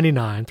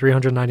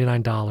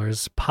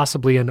 $399,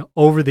 possibly an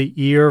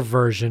over-the-ear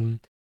version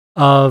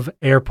of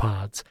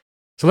AirPods.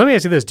 So let me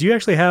ask you this. Do you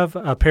actually have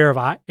a pair of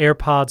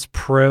AirPods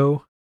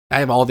Pro? I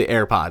have all the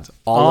AirPods,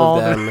 all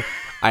of them.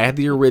 I had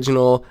the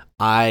original.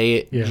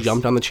 I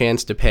jumped on the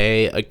chance to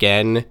pay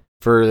again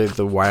for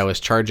the wireless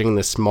charging,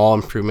 the small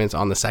improvements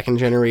on the second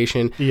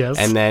generation. Yes.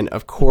 And then,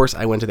 of course,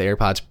 I went to the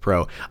AirPods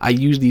Pro. I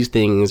use these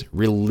things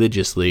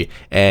religiously,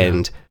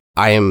 and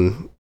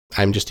I'm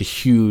just a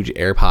huge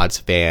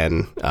AirPods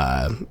fan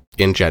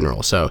in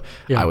general. So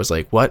I was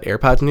like, what?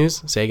 AirPods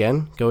news? Say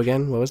again? Go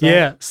again? What was that?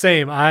 Yeah,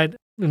 same. I'm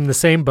in the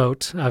same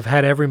boat. I've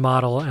had every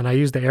model, and I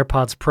use the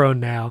AirPods Pro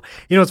now.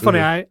 You know, it's funny.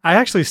 I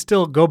actually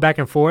still go back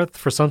and forth.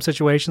 For some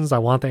situations, I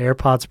want the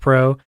AirPods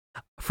Pro.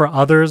 For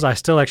others, I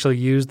still actually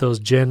use those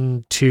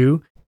Gen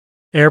 2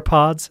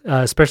 AirPods,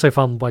 especially if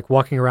I'm like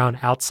walking around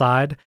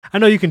outside. I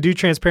know you can do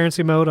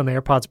transparency mode on the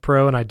AirPods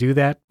Pro, and I do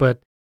that, but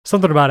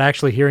something about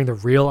actually hearing the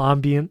real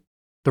ambient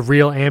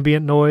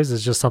noise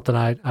is just something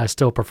I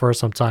still prefer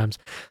sometimes.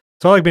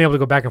 So I like being able to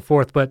go back and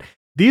forth, but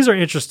these are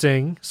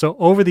interesting. So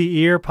over the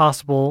ear,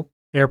 possible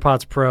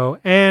AirPods Pro,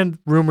 and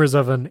rumors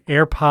of an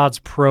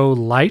AirPods Pro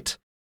Lite,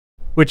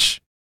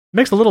 which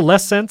makes a little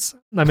less sense.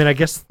 I mean, I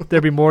guess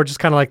there'd be more just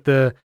kind of like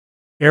the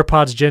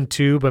AirPods Gen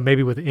 2, but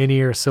maybe with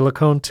in-ear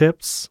silicone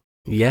tips.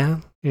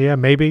 Yeah,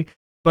 maybe.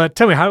 But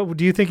tell me, how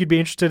do you think you'd be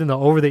interested in the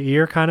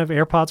over-the-ear kind of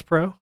AirPods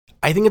Pro?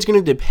 I think it's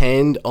going to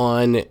depend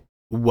on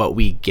what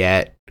we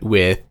get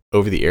with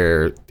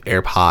over-the-ear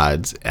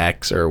AirPods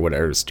X or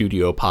whatever,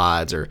 Studio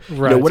Pods, or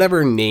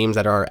whatever names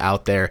that are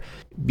out there.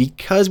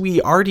 Because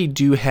we already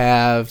do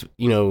have,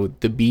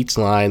 the Beats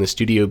line, the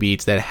Studio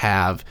Beats that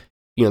have,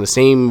 the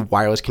same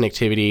wireless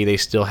connectivity. They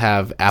still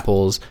have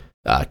Apple's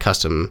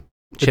custom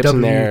chips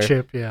in there.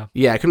 Chip, yeah.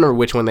 Yeah, I couldn't remember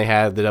which one they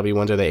had, the W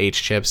ones or the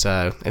H chips.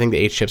 I think the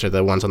H chips are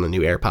the ones on the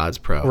new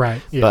AirPods Pro.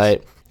 Right, yes.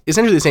 But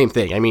essentially the same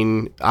thing. I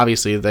mean,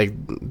 obviously, like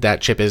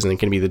that chip isn't going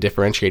to be the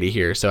differentiator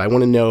here. So I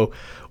want to know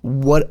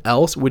what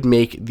else would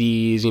make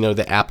these,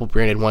 the Apple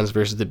branded ones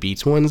versus the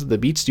Beats ones. The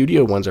Beats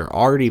Studio ones are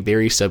already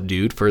very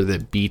subdued for the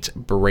Beats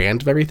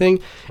brand of everything,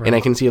 and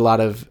I can see a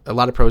lot of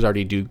pros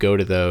already do go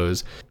to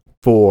those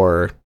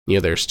for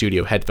their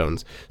studio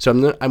headphones.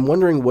 So I'm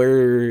wondering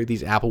where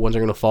these Apple ones are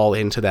going to fall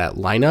into that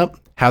lineup,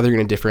 how they're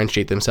going to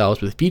differentiate themselves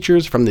with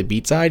features from the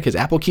Beats side, because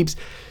Apple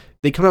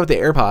they come out with the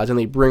AirPods and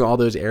they bring all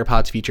those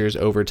AirPods features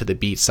over to the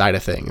Beats side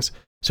of things.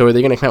 So are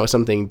they going to come out with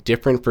something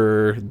different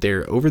for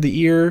their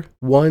over-the-ear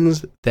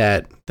ones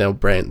that they'll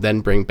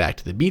then bring back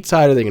to the Beats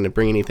side? Are they going to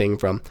bring anything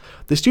from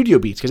the Studio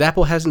Beats? Because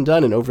Apple hasn't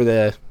done an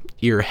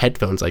over-the-ear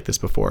headphones like this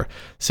before.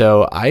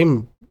 So I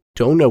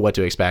don't know what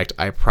to expect.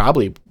 I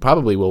probably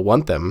will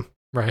want them.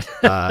 Right.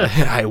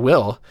 I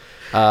will.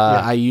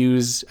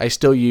 I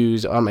still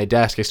use on my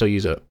desk, I still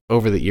use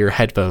over-the-ear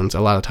headphones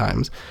a lot of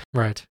times.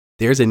 Right.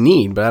 There's a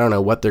need, but I don't know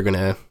what they're going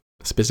to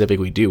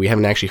specifically do. We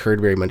haven't actually heard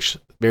very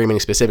many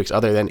specifics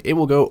other than it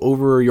will go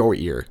over your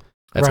ear.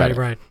 That's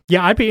right.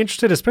 Yeah, I'd be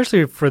interested,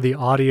 especially for the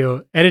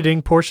audio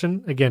editing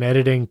portion. Again,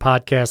 editing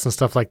podcasts and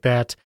stuff like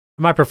that.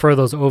 I might prefer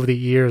those over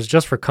the ears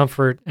just for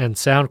comfort and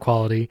sound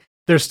quality.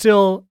 there's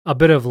still a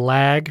bit of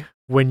lag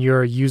when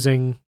you're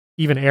using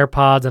even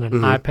AirPods and an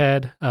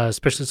iPad,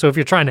 especially. So if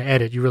you're trying to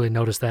edit, you really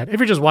notice that. If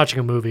you're just watching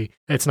a movie,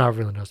 it's not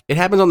really noticeable. It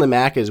happens on the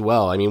Mac as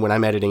well. I mean, when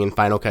I'm editing in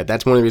Final Cut,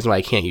 that's one of the reasons why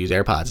I can't use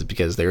AirPods, is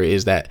because there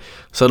is that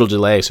subtle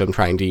delay. So I'm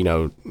trying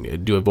to,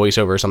 do a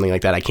voiceover or something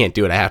like that. I can't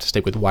do it. I have to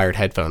stick with wired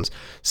headphones.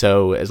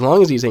 So as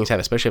long as these things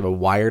especially have a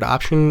wired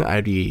option,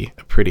 I'd be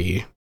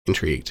pretty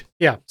intrigued.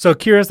 Yeah. So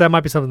curious, that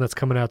might be something that's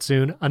coming out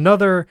soon.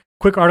 Another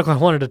quick article I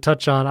wanted to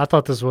touch on. I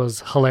thought this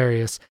was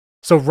hilarious.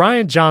 So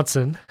Rian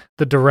Johnson,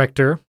 the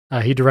director,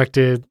 he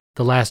directed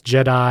The Last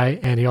Jedi,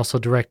 and he also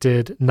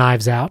directed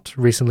Knives Out,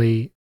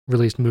 recently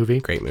released movie.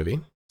 Great movie.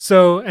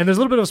 So, and there's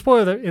a little bit of a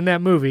spoiler in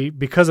that movie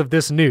because of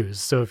this news.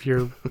 So if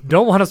you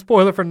don't want a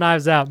spoiler for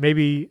Knives Out,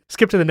 maybe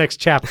skip to the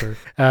next chapter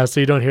so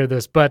you don't hear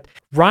this. But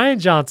Rian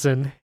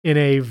Johnson, in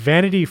a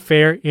Vanity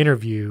Fair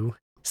interview,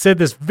 said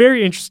this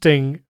very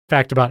interesting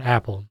fact about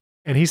Apple.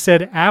 And he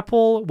said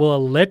Apple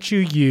will let you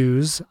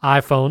use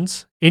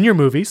iPhones in your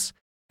movies.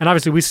 And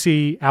obviously we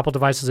see Apple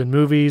devices in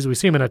movies. We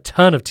see them in a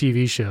ton of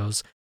TV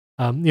shows.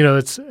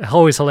 It's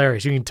always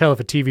hilarious. You can tell if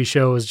a TV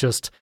show is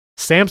just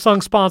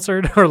Samsung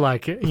sponsored or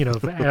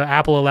if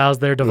Apple allows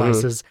their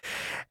devices.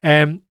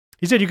 And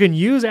he said you can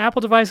use Apple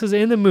devices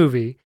in the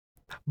movie,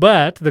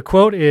 but the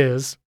quote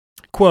is,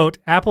 quote,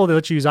 Apple, they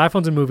let you use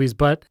iPhones in movies,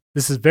 but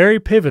this is very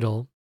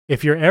pivotal.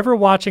 If you're ever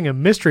watching a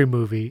mystery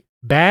movie,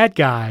 bad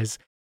guys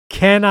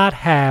cannot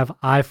have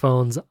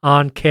iPhones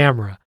on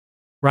camera.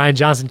 Rian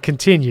Johnson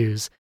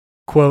continues,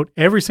 quote,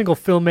 every single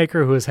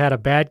filmmaker who has had a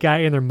bad guy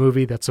in their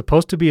movie that's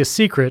supposed to be a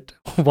secret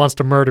wants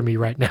to murder me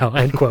right now,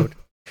 end quote.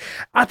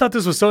 I thought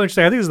this was so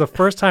interesting. I think this is the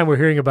first time we're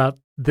hearing about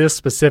this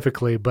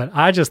specifically, but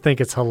I just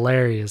think it's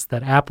hilarious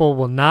that Apple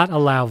will not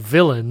allow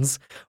villains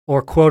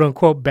or quote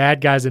unquote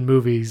bad guys in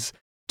movies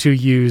to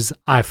use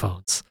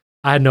iPhones.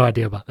 I had no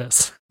idea about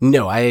this.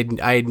 No, I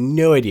had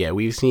no idea.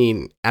 We've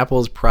seen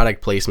Apple's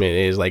product placement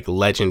is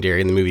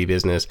legendary in the movie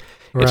business.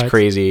 It's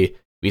crazy.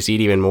 We see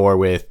it even more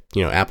with,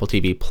 Apple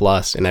TV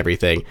Plus and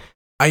everything.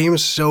 I am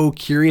so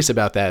curious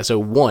about that. So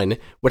one,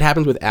 what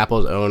happens with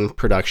Apple's own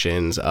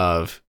productions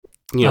of,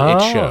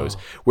 its shows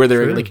where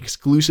they're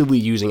exclusively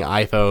using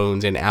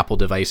iPhones and Apple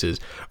devices?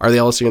 Are they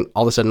all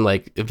of a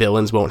sudden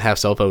villains won't have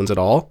cell phones at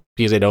all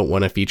because they don't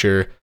want to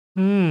feature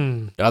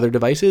other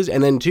devices?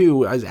 And then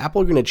two, is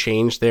Apple going to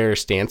change their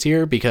stance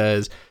here?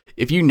 Because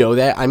if you know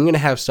that, I'm going to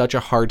have such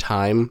a hard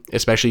time,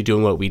 especially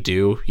doing what we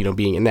do,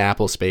 being in the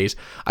Apple space.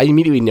 I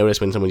immediately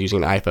notice when someone's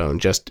using an iPhone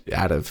just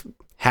out of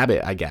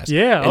habit, I guess.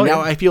 Yeah. And now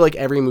I feel like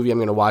every movie I'm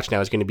going to watch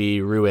now is going to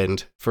be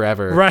ruined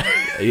forever. Right.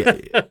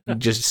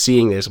 Just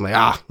seeing this, I'm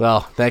like,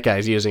 well, that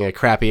guy's using a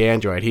crappy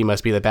Android. He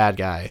must be the bad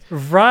guy.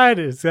 Right.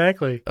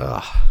 Exactly.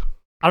 Ugh.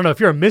 I don't know if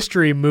you're a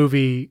mystery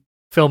movie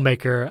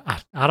filmmaker.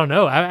 I don't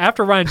know.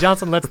 After Rian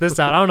Johnson lets this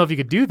out, I don't know if you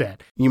could do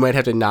that. You might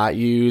have to not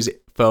use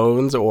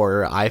phones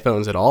or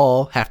iPhones at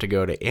all. Have to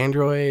go to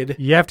Android.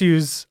 You have to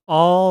use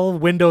all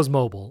Windows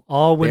Mobile,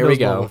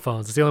 mobile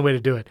phones. It's the only way to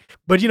do it.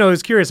 But, I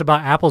was curious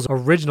about Apple's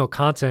original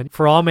content.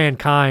 For All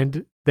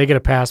Mankind, they get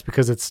a pass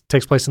because it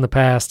takes place in the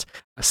past.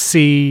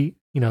 C,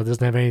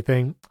 doesn't have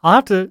anything.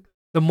 The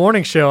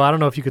morning show, I don't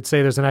know if you could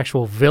say there's an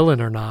actual villain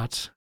or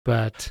not.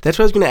 But that's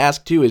what I was going to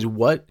ask too, is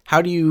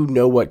how do you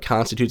know what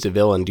constitutes a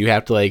villain? Do you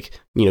have to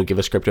give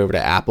a script over to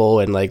Apple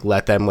and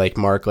let them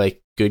mark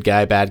good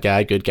guy, bad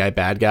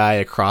guy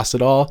across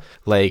it all?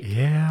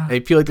 Yeah. I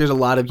feel like there's a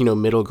lot of,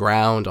 middle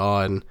ground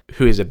on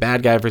who is a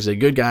bad guy versus a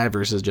good guy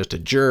versus just a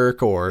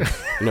jerk, or,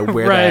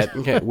 where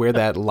where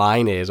that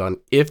line is on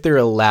if they're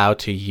allowed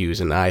to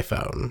use an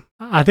iPhone.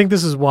 I think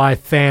this is why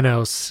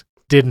Thanos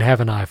didn't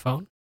have an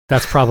iPhone.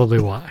 That's probably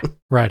why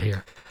right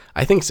here.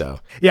 I think so.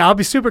 Yeah, I'll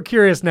be super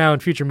curious now in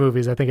future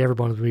movies. I think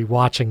everyone will be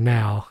watching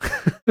now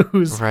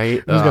who's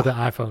got the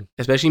iPhone.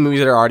 Especially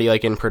movies that are already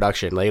in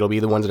production. It'll be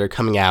the ones that are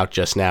coming out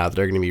just now that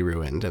are going to be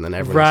ruined, and then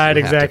everyone's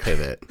going to have to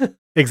pivot.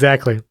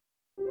 Exactly.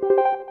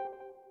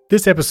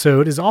 This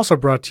episode is also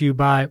brought to you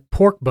by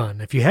Pork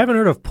Bun. If you haven't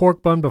heard of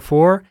Pork Bun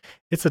before,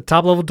 it's a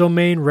top-level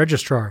domain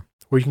registrar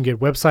where you can get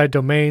website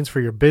domains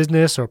for your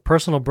business or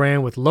personal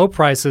brand with low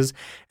prices,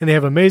 and they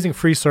have amazing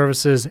free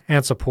services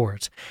and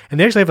support. And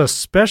they actually have a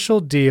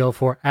special deal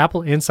for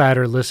Apple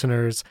Insider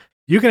listeners.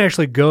 You can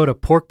actually go to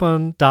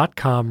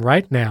porkbun.com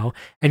right now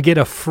and get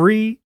a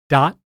free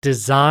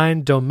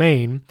 .design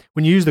domain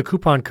when you use the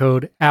coupon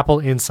code Apple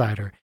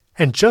Insider.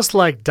 And just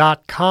like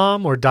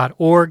 .com or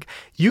 .org,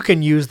 you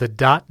can use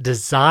the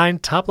 .design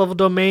top-level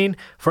domain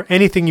for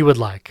anything you would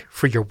like,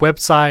 for your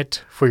website,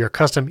 for your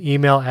custom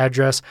email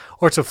address,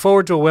 or to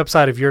forward to a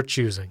website of your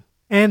choosing.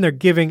 And they're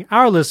giving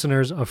our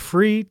listeners a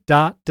free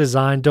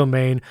 .design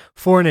domain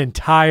for an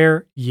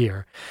entire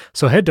year.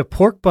 So head to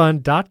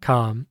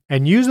porkbun.com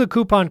and use the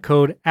coupon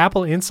code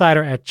Apple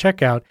Insider at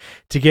checkout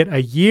to get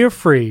a year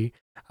free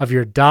of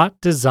your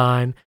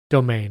 .design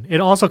domain.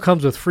 It also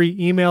comes with free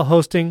email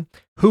hosting,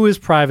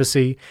 Whois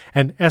privacy,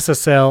 and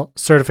SSL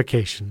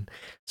certification.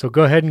 So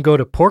go ahead and go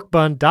to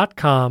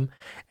porkbun.com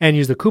and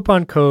use the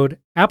coupon code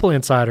Apple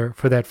Insider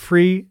for that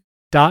free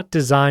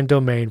 .design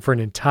domain for an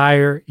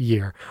entire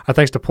year. Our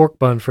thanks to Pork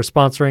Bun for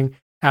sponsoring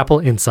Apple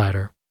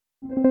Insider.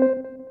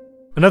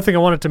 Another thing I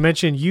wanted to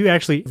mention, you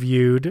actually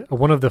viewed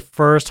one of the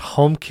first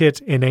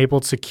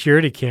HomeKit-enabled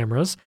security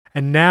cameras,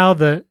 and now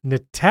the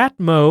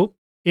Netatmo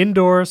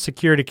indoor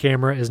security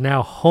camera is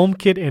now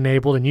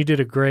HomeKit-enabled, and you did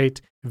a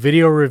great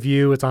video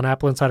review. It's on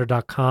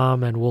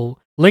appleinsider.com, and we'll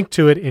link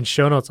to it in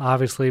show notes,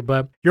 obviously.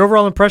 But your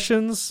overall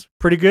impressions,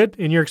 pretty good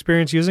in your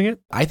experience using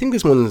it? I think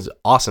this one's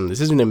awesome.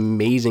 This is an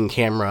amazing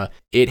camera.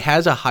 It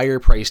has a higher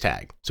price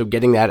tag, so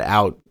getting that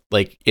out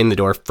like in the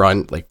door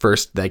front, like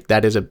first, like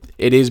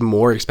it is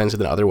more expensive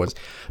than other ones.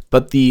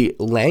 But the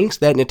lengths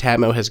that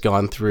Netatmo has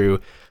gone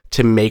through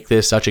to make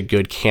this such a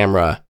good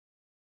camera,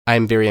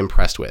 I'm very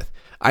impressed with.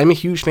 I'm a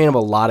huge fan of a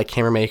lot of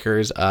camera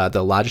makers.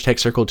 The Logitech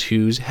Circle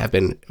 2s have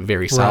been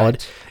very solid.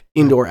 Right.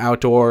 Indoor,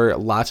 outdoor,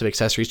 lots of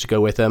accessories to go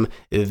with them.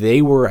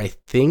 They were, I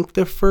think,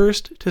 the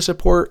first to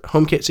support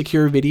HomeKit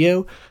Secure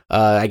Video.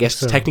 I guess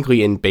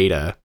technically in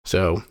beta,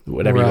 so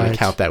whatever you want to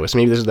count that with. So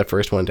maybe this is the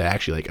first one to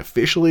actually like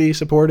officially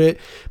support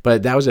it,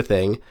 but that was a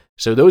thing.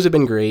 So those have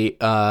been great,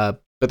 but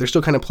they're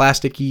still kind of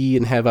plasticky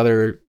and have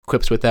other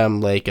quips with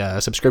them, like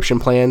subscription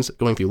plans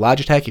going through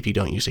Logitech if you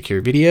don't use Secure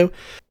Video.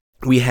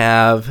 We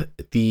have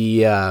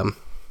the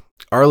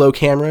Arlo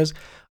cameras.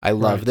 I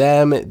love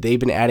them. They've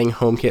been adding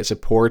HomeKit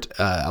support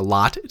a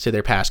lot to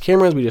their past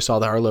cameras. We just saw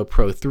the Arlo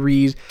Pro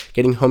 3s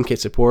getting HomeKit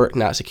support,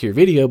 not Secure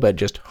Video, but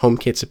just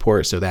HomeKit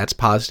support, so that's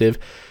positive.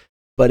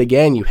 But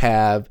again, you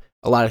have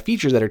a lot of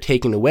features that are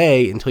taken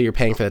away until you're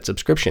paying for that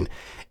subscription.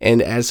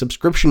 And as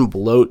subscription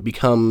bloat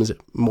becomes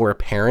more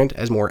apparent,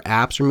 as more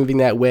apps are moving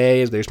that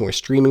way, as there's more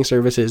streaming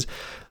services,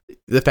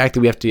 the fact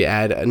that we have to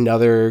add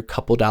another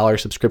couple dollar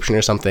subscription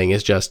or something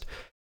is just,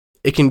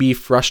 it can be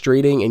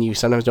frustrating, and you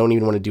sometimes don't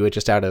even want to do it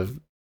just out of...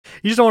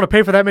 You just don't want to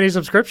pay for that many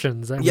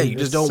subscriptions. I mean, you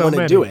just don't want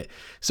to do it.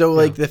 So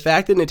like the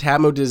fact that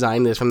Netatmo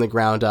designed this from the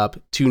ground up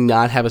to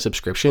not have a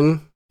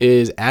subscription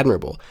is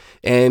admirable.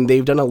 And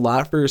they've done a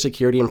lot for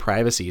security and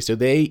privacy.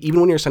 So even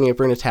when you're signing up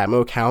for an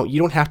Netatmo account, you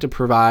don't have to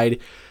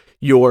provide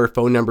your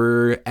phone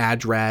number,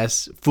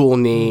 address, full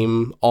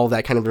name, all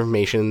that kind of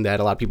information that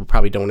a lot of people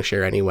probably don't want to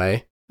share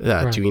anyway.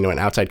 To an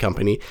outside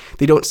company.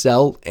 They don't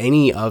sell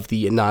any of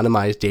the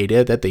anonymized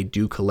data that they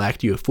do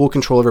collect. You have full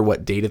control over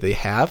what data they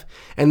have,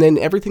 and then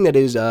everything that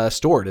is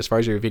stored as far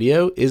as your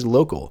video is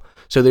local.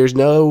 So there's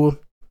no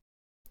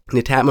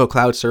Netatmo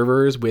cloud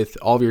servers with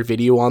all of your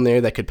video on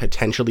there that could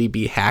potentially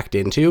be hacked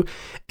into.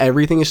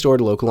 Everything is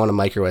stored local on a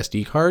micro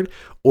SD card,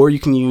 or you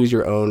can use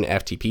your own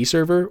FTP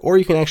server, or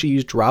you can actually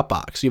use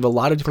Dropbox. So you have a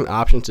lot of different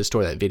options to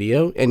store that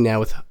video, and now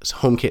with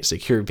HomeKit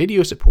Secure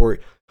Video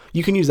support,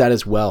 you can use that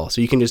as well.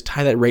 So you can just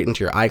tie that right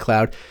into your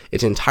iCloud.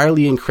 It's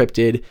entirely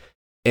encrypted,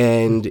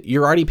 and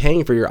you're already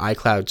paying for your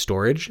iCloud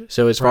storage.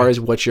 So as far as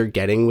what you're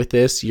getting with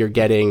this, you're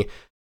getting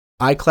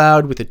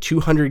iCloud with a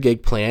 200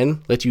 gig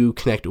plan, lets you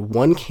connect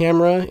one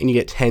camera and you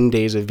get 10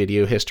 days of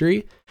video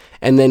history.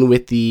 And then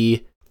with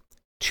the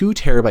 2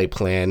 terabyte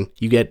plan,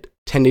 you get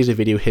 10 days of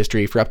video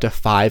history for up to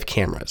 5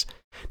 cameras.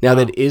 Now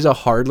that is a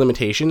hard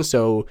limitation.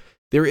 So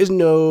there is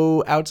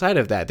no, outside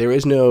of that, there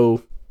is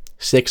no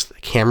 6th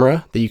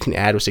camera that you can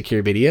add with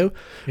Secure Video.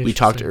 We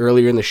talked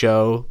earlier in the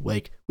show,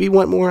 like, we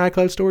want more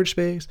iCloud storage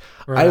space.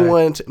 I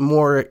want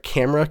more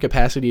camera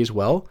capacity as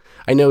well.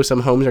 I know some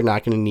homes are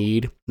not going to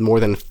need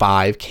more than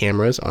 5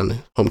 cameras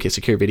on HomeKit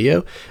Secure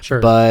Video,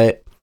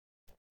 but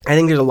I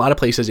think there's a lot of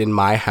places in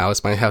my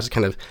house. My house is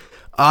kind of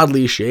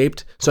oddly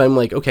shaped. So I'm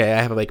like, okay,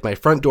 I have like my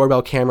front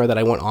doorbell camera that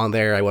I want on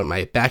there. I want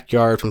my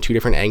backyard from 2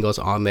 different angles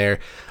on there.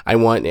 I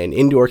want an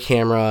indoor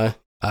camera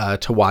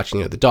to watch,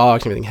 the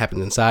dogs and everything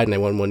happens inside, and I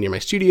want one near my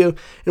studio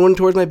and one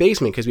towards my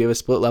basement because we have a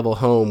split level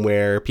home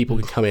where people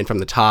can come in from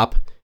the top,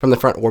 from the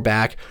front or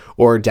back,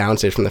 or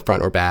downstairs from the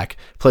front or back.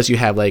 Plus you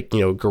have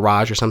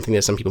garage or something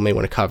that some people may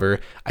want to cover.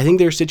 I think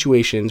there are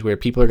situations where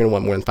people are going to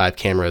want more than 5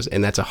 cameras,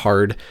 and that's a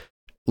hard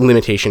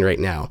limitation right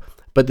now.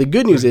 But the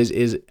good news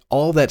is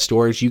all that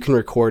storage, you can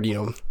record,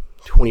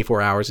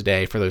 24 hours a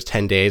day for those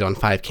 10 days on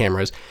 5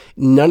 cameras.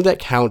 None of that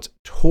counts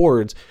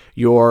towards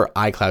your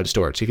iCloud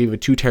storage. So if you have a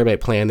 2 terabyte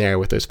plan there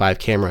with those 5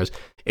 cameras,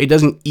 it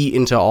doesn't eat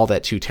into all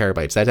that 2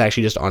 terabytes. That's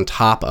actually just on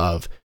top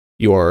of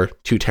your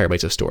 2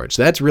 terabytes of storage.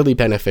 So that's really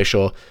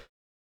beneficial.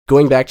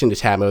 Going back to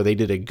Netatmo, they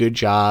did a good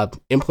job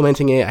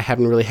implementing it. I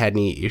haven't really had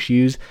any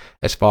issues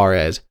as far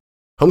as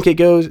HomeKit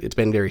goes. It's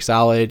been very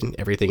solid.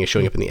 Everything is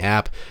showing up in the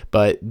app,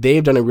 but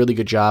they've done a really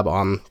good job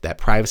on that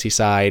privacy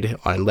side,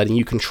 on letting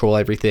you control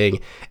everything,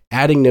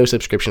 adding no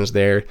subscriptions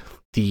there.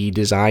 The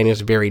design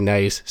is very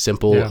nice,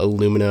 simple,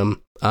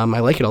 aluminum. I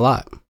like it a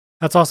lot.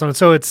 That's awesome. And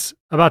so it's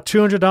about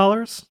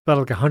 $200, about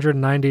like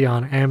 $190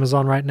 on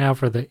Amazon right now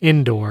for the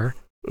indoor.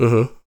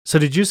 Mm-hmm. So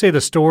did you say the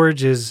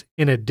storage is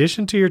in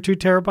addition to your 2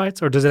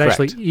 terabytes, or does it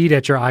actually eat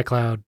at your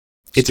iCloud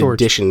storage? It's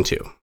addition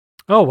to.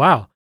 Oh,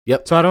 wow.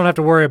 Yep. So I don't have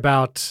to worry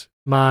about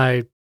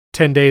my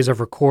 10 days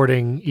of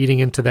recording eating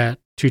into that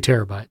 2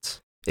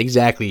 terabytes.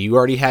 Exactly. You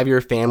already have your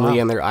family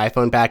and their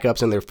iPhone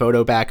backups and their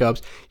photo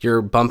backups.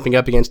 You're bumping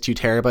up against 2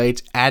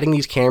 terabytes. Adding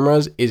these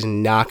cameras is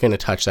not going to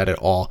touch that at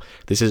all.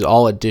 This is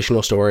all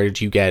additional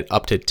storage. You get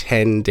up to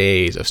 10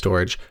 days of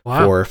storage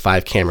for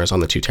 5 cameras on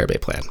the 2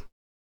 terabyte plan.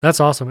 That's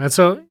awesome. And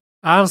so,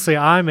 honestly,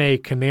 I'm a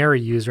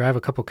Canary user. I have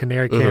a couple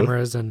Canary Mhm.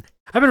 cameras, and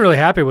I've been really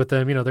happy with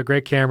them. They're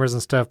great cameras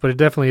and stuff, but it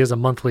definitely is a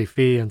monthly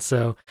fee. And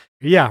so,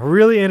 yeah,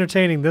 really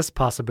entertaining this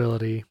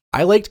possibility.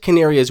 I liked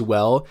Canary as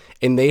well,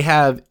 and I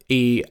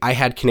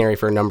had Canary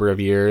for a number of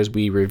years.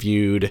 We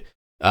reviewed,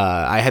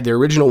 I had the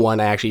original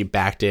one. I actually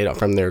backed it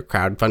from their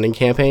crowdfunding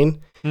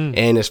campaign.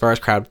 And as far as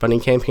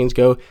crowdfunding campaigns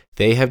go,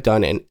 they have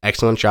done an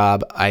excellent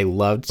job. I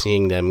loved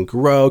seeing them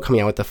grow,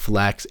 coming out with the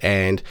Flex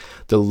and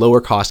the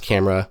lower cost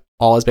camera.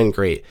 All has been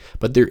great,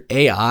 but their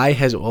AI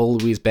has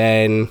always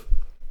been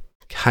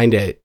kind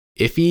of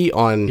iffy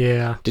on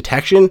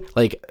detection.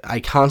 Like,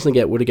 I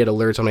constantly would get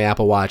alerts on my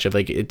Apple Watch of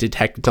like it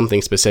detected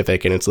something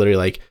specific, and it's literally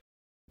like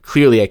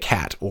clearly a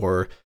cat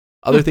or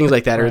other things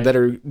like that, Right. or that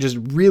are just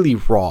really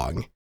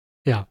wrong.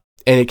 Yeah.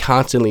 And it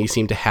constantly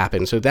seemed to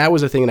happen. So that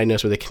was a thing that I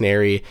noticed with the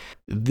Canary.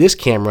 This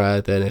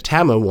camera, the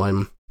Natama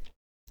one,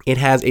 it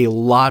has a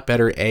lot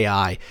better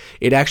AI.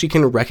 It actually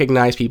can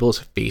recognize people's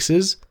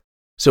faces.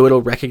 So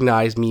it'll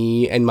recognize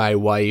me and my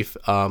wife.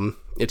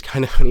 It's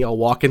kind of funny. I'll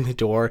walk in the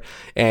door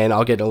and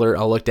I'll get an alert.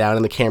 I'll look down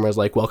and the camera's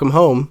like, "Welcome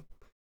home,"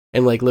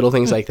 and like little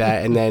things like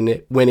that. And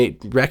then when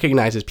it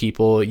recognizes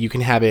people, you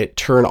can have it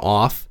turn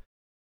off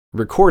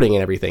recording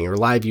and everything, or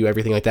live view,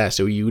 everything like that.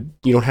 So you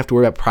don't have to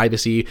worry about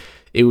privacy.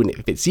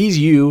 If it sees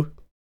you,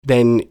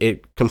 then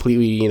it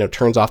completely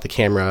turns off the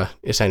camera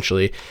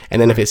essentially.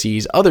 And then if it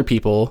sees other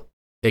people,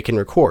 it can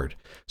record.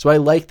 So I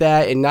like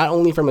that, and not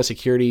only from a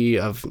security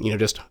of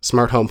just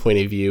smart home point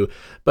of view,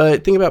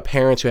 but think about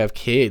parents who have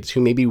kids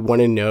who maybe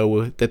want to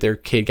know that their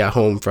kid got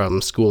home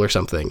from school or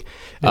something.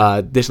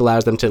 This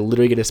allows them to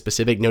literally get a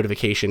specific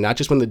notification, not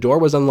just when the door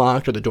was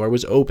unlocked or the door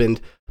was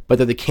opened, but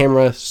that the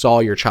camera saw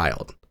your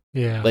child.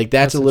 Yeah. Like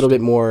that's a little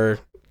bit more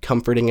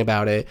comforting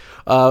about it.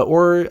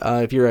 Or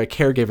if you're a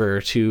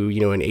caregiver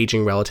to an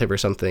aging relative or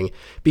something,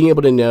 being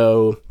able to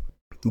know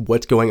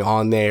what's going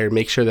on there,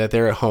 make sure that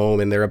they're at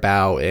home and they're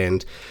about,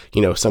 and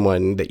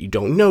someone that you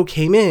don't know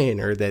came in,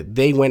 or that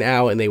they went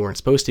out and they weren't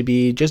supposed to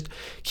be, just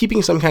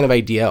keeping some kind of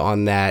idea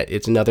on that.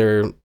 It's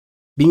another,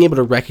 being able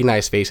to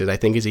recognize faces, I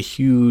think, is a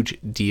huge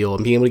deal,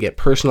 and being able to get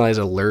personalized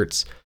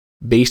alerts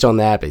based on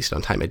that, based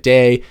on time of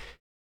day.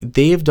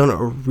 They have done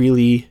a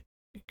really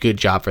good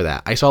job for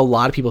that. I saw a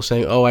lot of people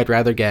saying, "Oh, I'd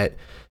rather get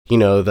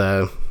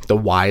the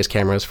Wise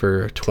cameras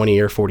for $20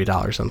 or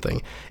 $40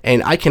 something,"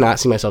 and I cannot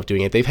see myself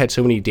doing it. They've had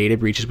so many data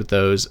breaches with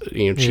those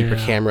cheaper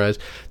cameras.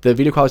 The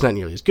video quality is not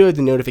nearly as good.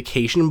 The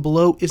notification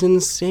bloat is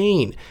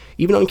insane.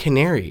 Even on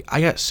Canary, I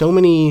got so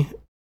many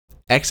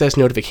excess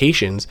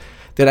notifications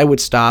that I would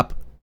stop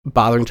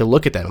bothering to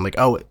look at them. I'm like,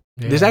 oh,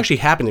 this actually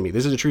happened to me.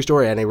 This is a true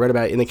story, and I read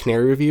about it in the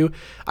Canary review.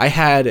 I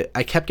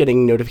kept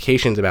getting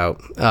notifications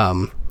about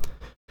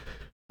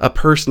a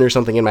person or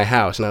something in my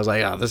house, and I was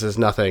like, oh, this is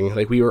nothing.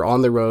 Like, we were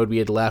on the road. We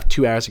had left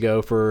 2 hours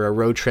ago for a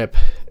road trip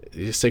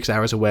 6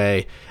 hours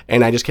away,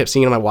 and I just kept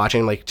seeing it on my watch,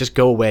 and I'm like, just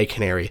go away,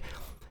 Canary.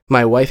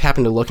 My wife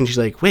happened to look, and she's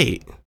like,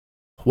 wait,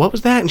 what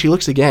was that? And she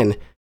looks again.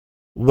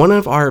 One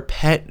of our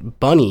pet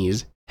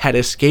bunnies had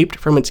escaped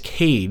from its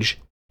cage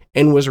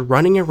and was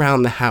running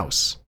around the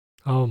house.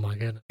 Oh my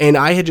goodness. And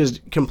I had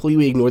just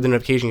completely ignored the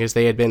notification because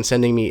they had been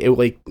sending me,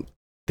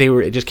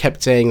 it just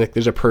kept saying like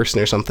there's a person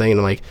or something, and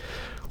I'm like,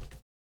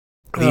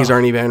 these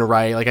aren't even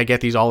right. Like, I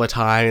get these all the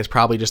time. It's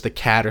probably just a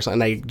cat or something.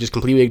 I just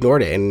completely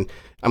ignored it. And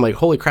I'm like,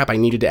 holy crap, I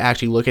needed to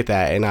actually look at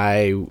that. And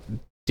I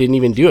didn't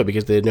even do it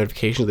because the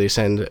notifications they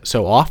send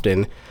so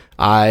often,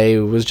 I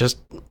was just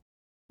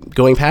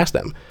going past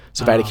them.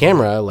 So if I had a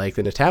camera like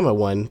the Natama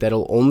one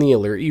that'll only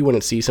alert you when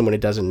it sees someone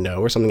it doesn't know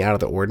or something out of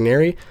the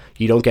ordinary,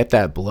 you don't get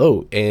that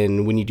bloat.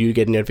 And when you do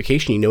get a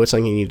notification, you know it's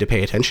something you need to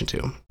pay attention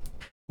to.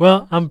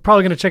 Well, I'm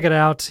probably going to check it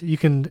out. You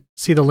can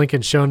see the link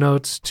in show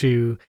notes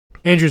to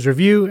Andrew's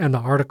review and the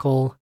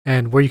article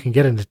and where you can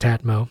get into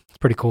Tatmo. It's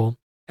pretty cool.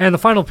 And the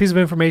final piece of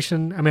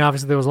information, I mean,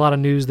 obviously there was a lot of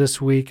news this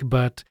week,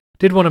 but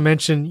did want to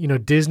mention,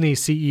 Disney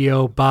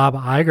CEO Bob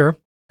Iger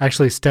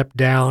actually stepped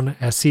down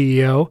as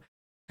CEO.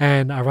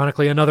 And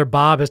ironically, another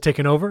Bob has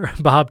taken over.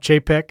 Bob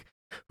Chapek,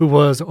 who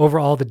was over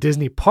all the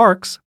Disney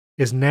parks,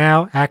 is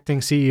now acting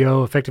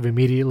CEO effective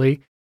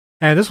immediately.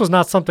 And this was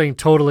not something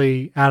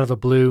totally out of the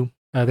blue.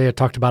 They had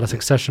talked about a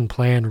succession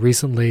plan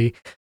recently.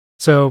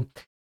 So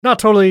not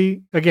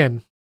totally,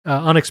 again,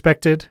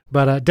 unexpected,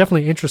 but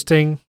definitely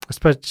interesting,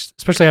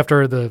 especially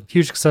after the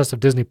huge success of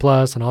Disney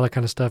Plus and all that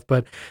kind of stuff.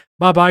 But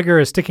Bob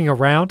Iger is sticking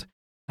around.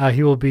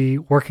 He will be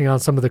working on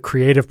some of the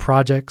creative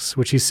projects,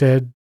 which he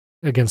said,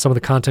 again, some of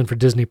the content for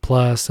Disney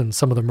Plus and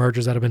some of the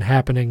mergers that have been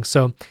happening.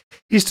 So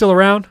he's still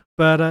around,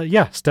 but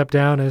stepped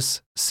down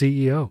as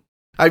CEO.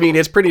 I mean,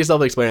 it's pretty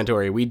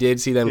self-explanatory. We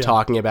did see them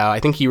talking about, I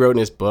think he wrote in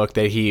his book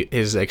that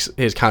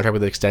his contract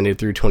was extended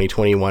through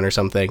 2021 or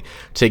something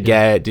to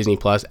get Disney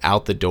Plus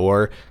out the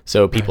door.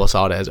 So people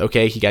saw it as,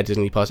 okay, he got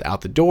Disney Plus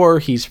out the door.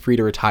 He's free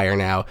to retire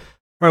now. All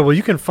right, well,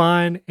 you can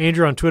find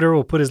Andrew on Twitter.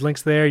 We'll put his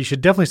links there. You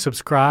should definitely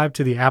subscribe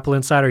to the Apple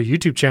Insider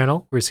YouTube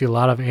channel, where you see a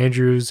lot of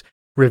Andrew's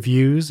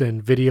reviews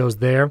and videos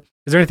there.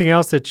 Is there anything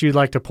else that you'd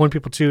like to point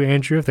people to,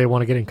 Andrew, if they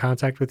want to get in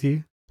contact with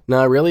you?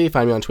 No, really,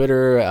 find me on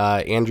Twitter,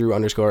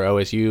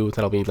 Andrew_OSU.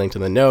 That'll be linked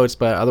in the notes.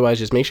 But otherwise,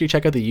 just make sure you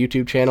check out the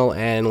YouTube channel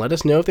and let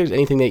us know if there's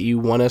anything that you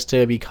want us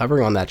to be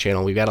covering on that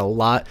channel. We've got a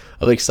lot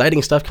of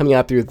exciting stuff coming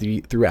out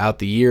throughout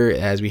the year,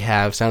 as we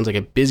have, sounds like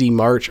a busy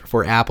March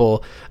for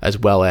Apple, as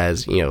well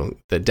as,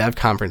 the dev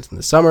conference in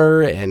the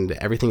summer and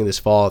everything this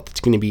fall. It's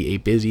going to be a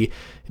busy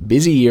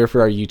year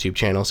for our YouTube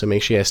channel. So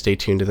make sure you stay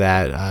tuned to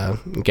that,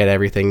 get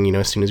everything,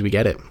 as soon as we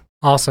get it.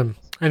 Awesome.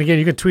 And again,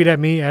 you can tweet at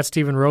me at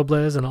Steven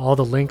Robles, and all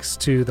the links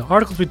to the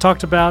articles we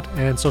talked about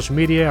and social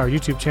media, our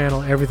YouTube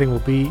channel, everything will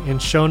be in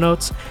show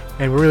notes.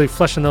 And we're really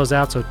fleshing those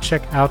out. So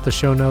check out the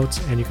show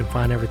notes and you can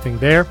find everything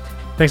there.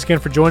 Thanks again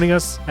for joining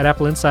us at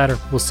Apple Insider.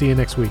 We'll see you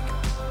next week.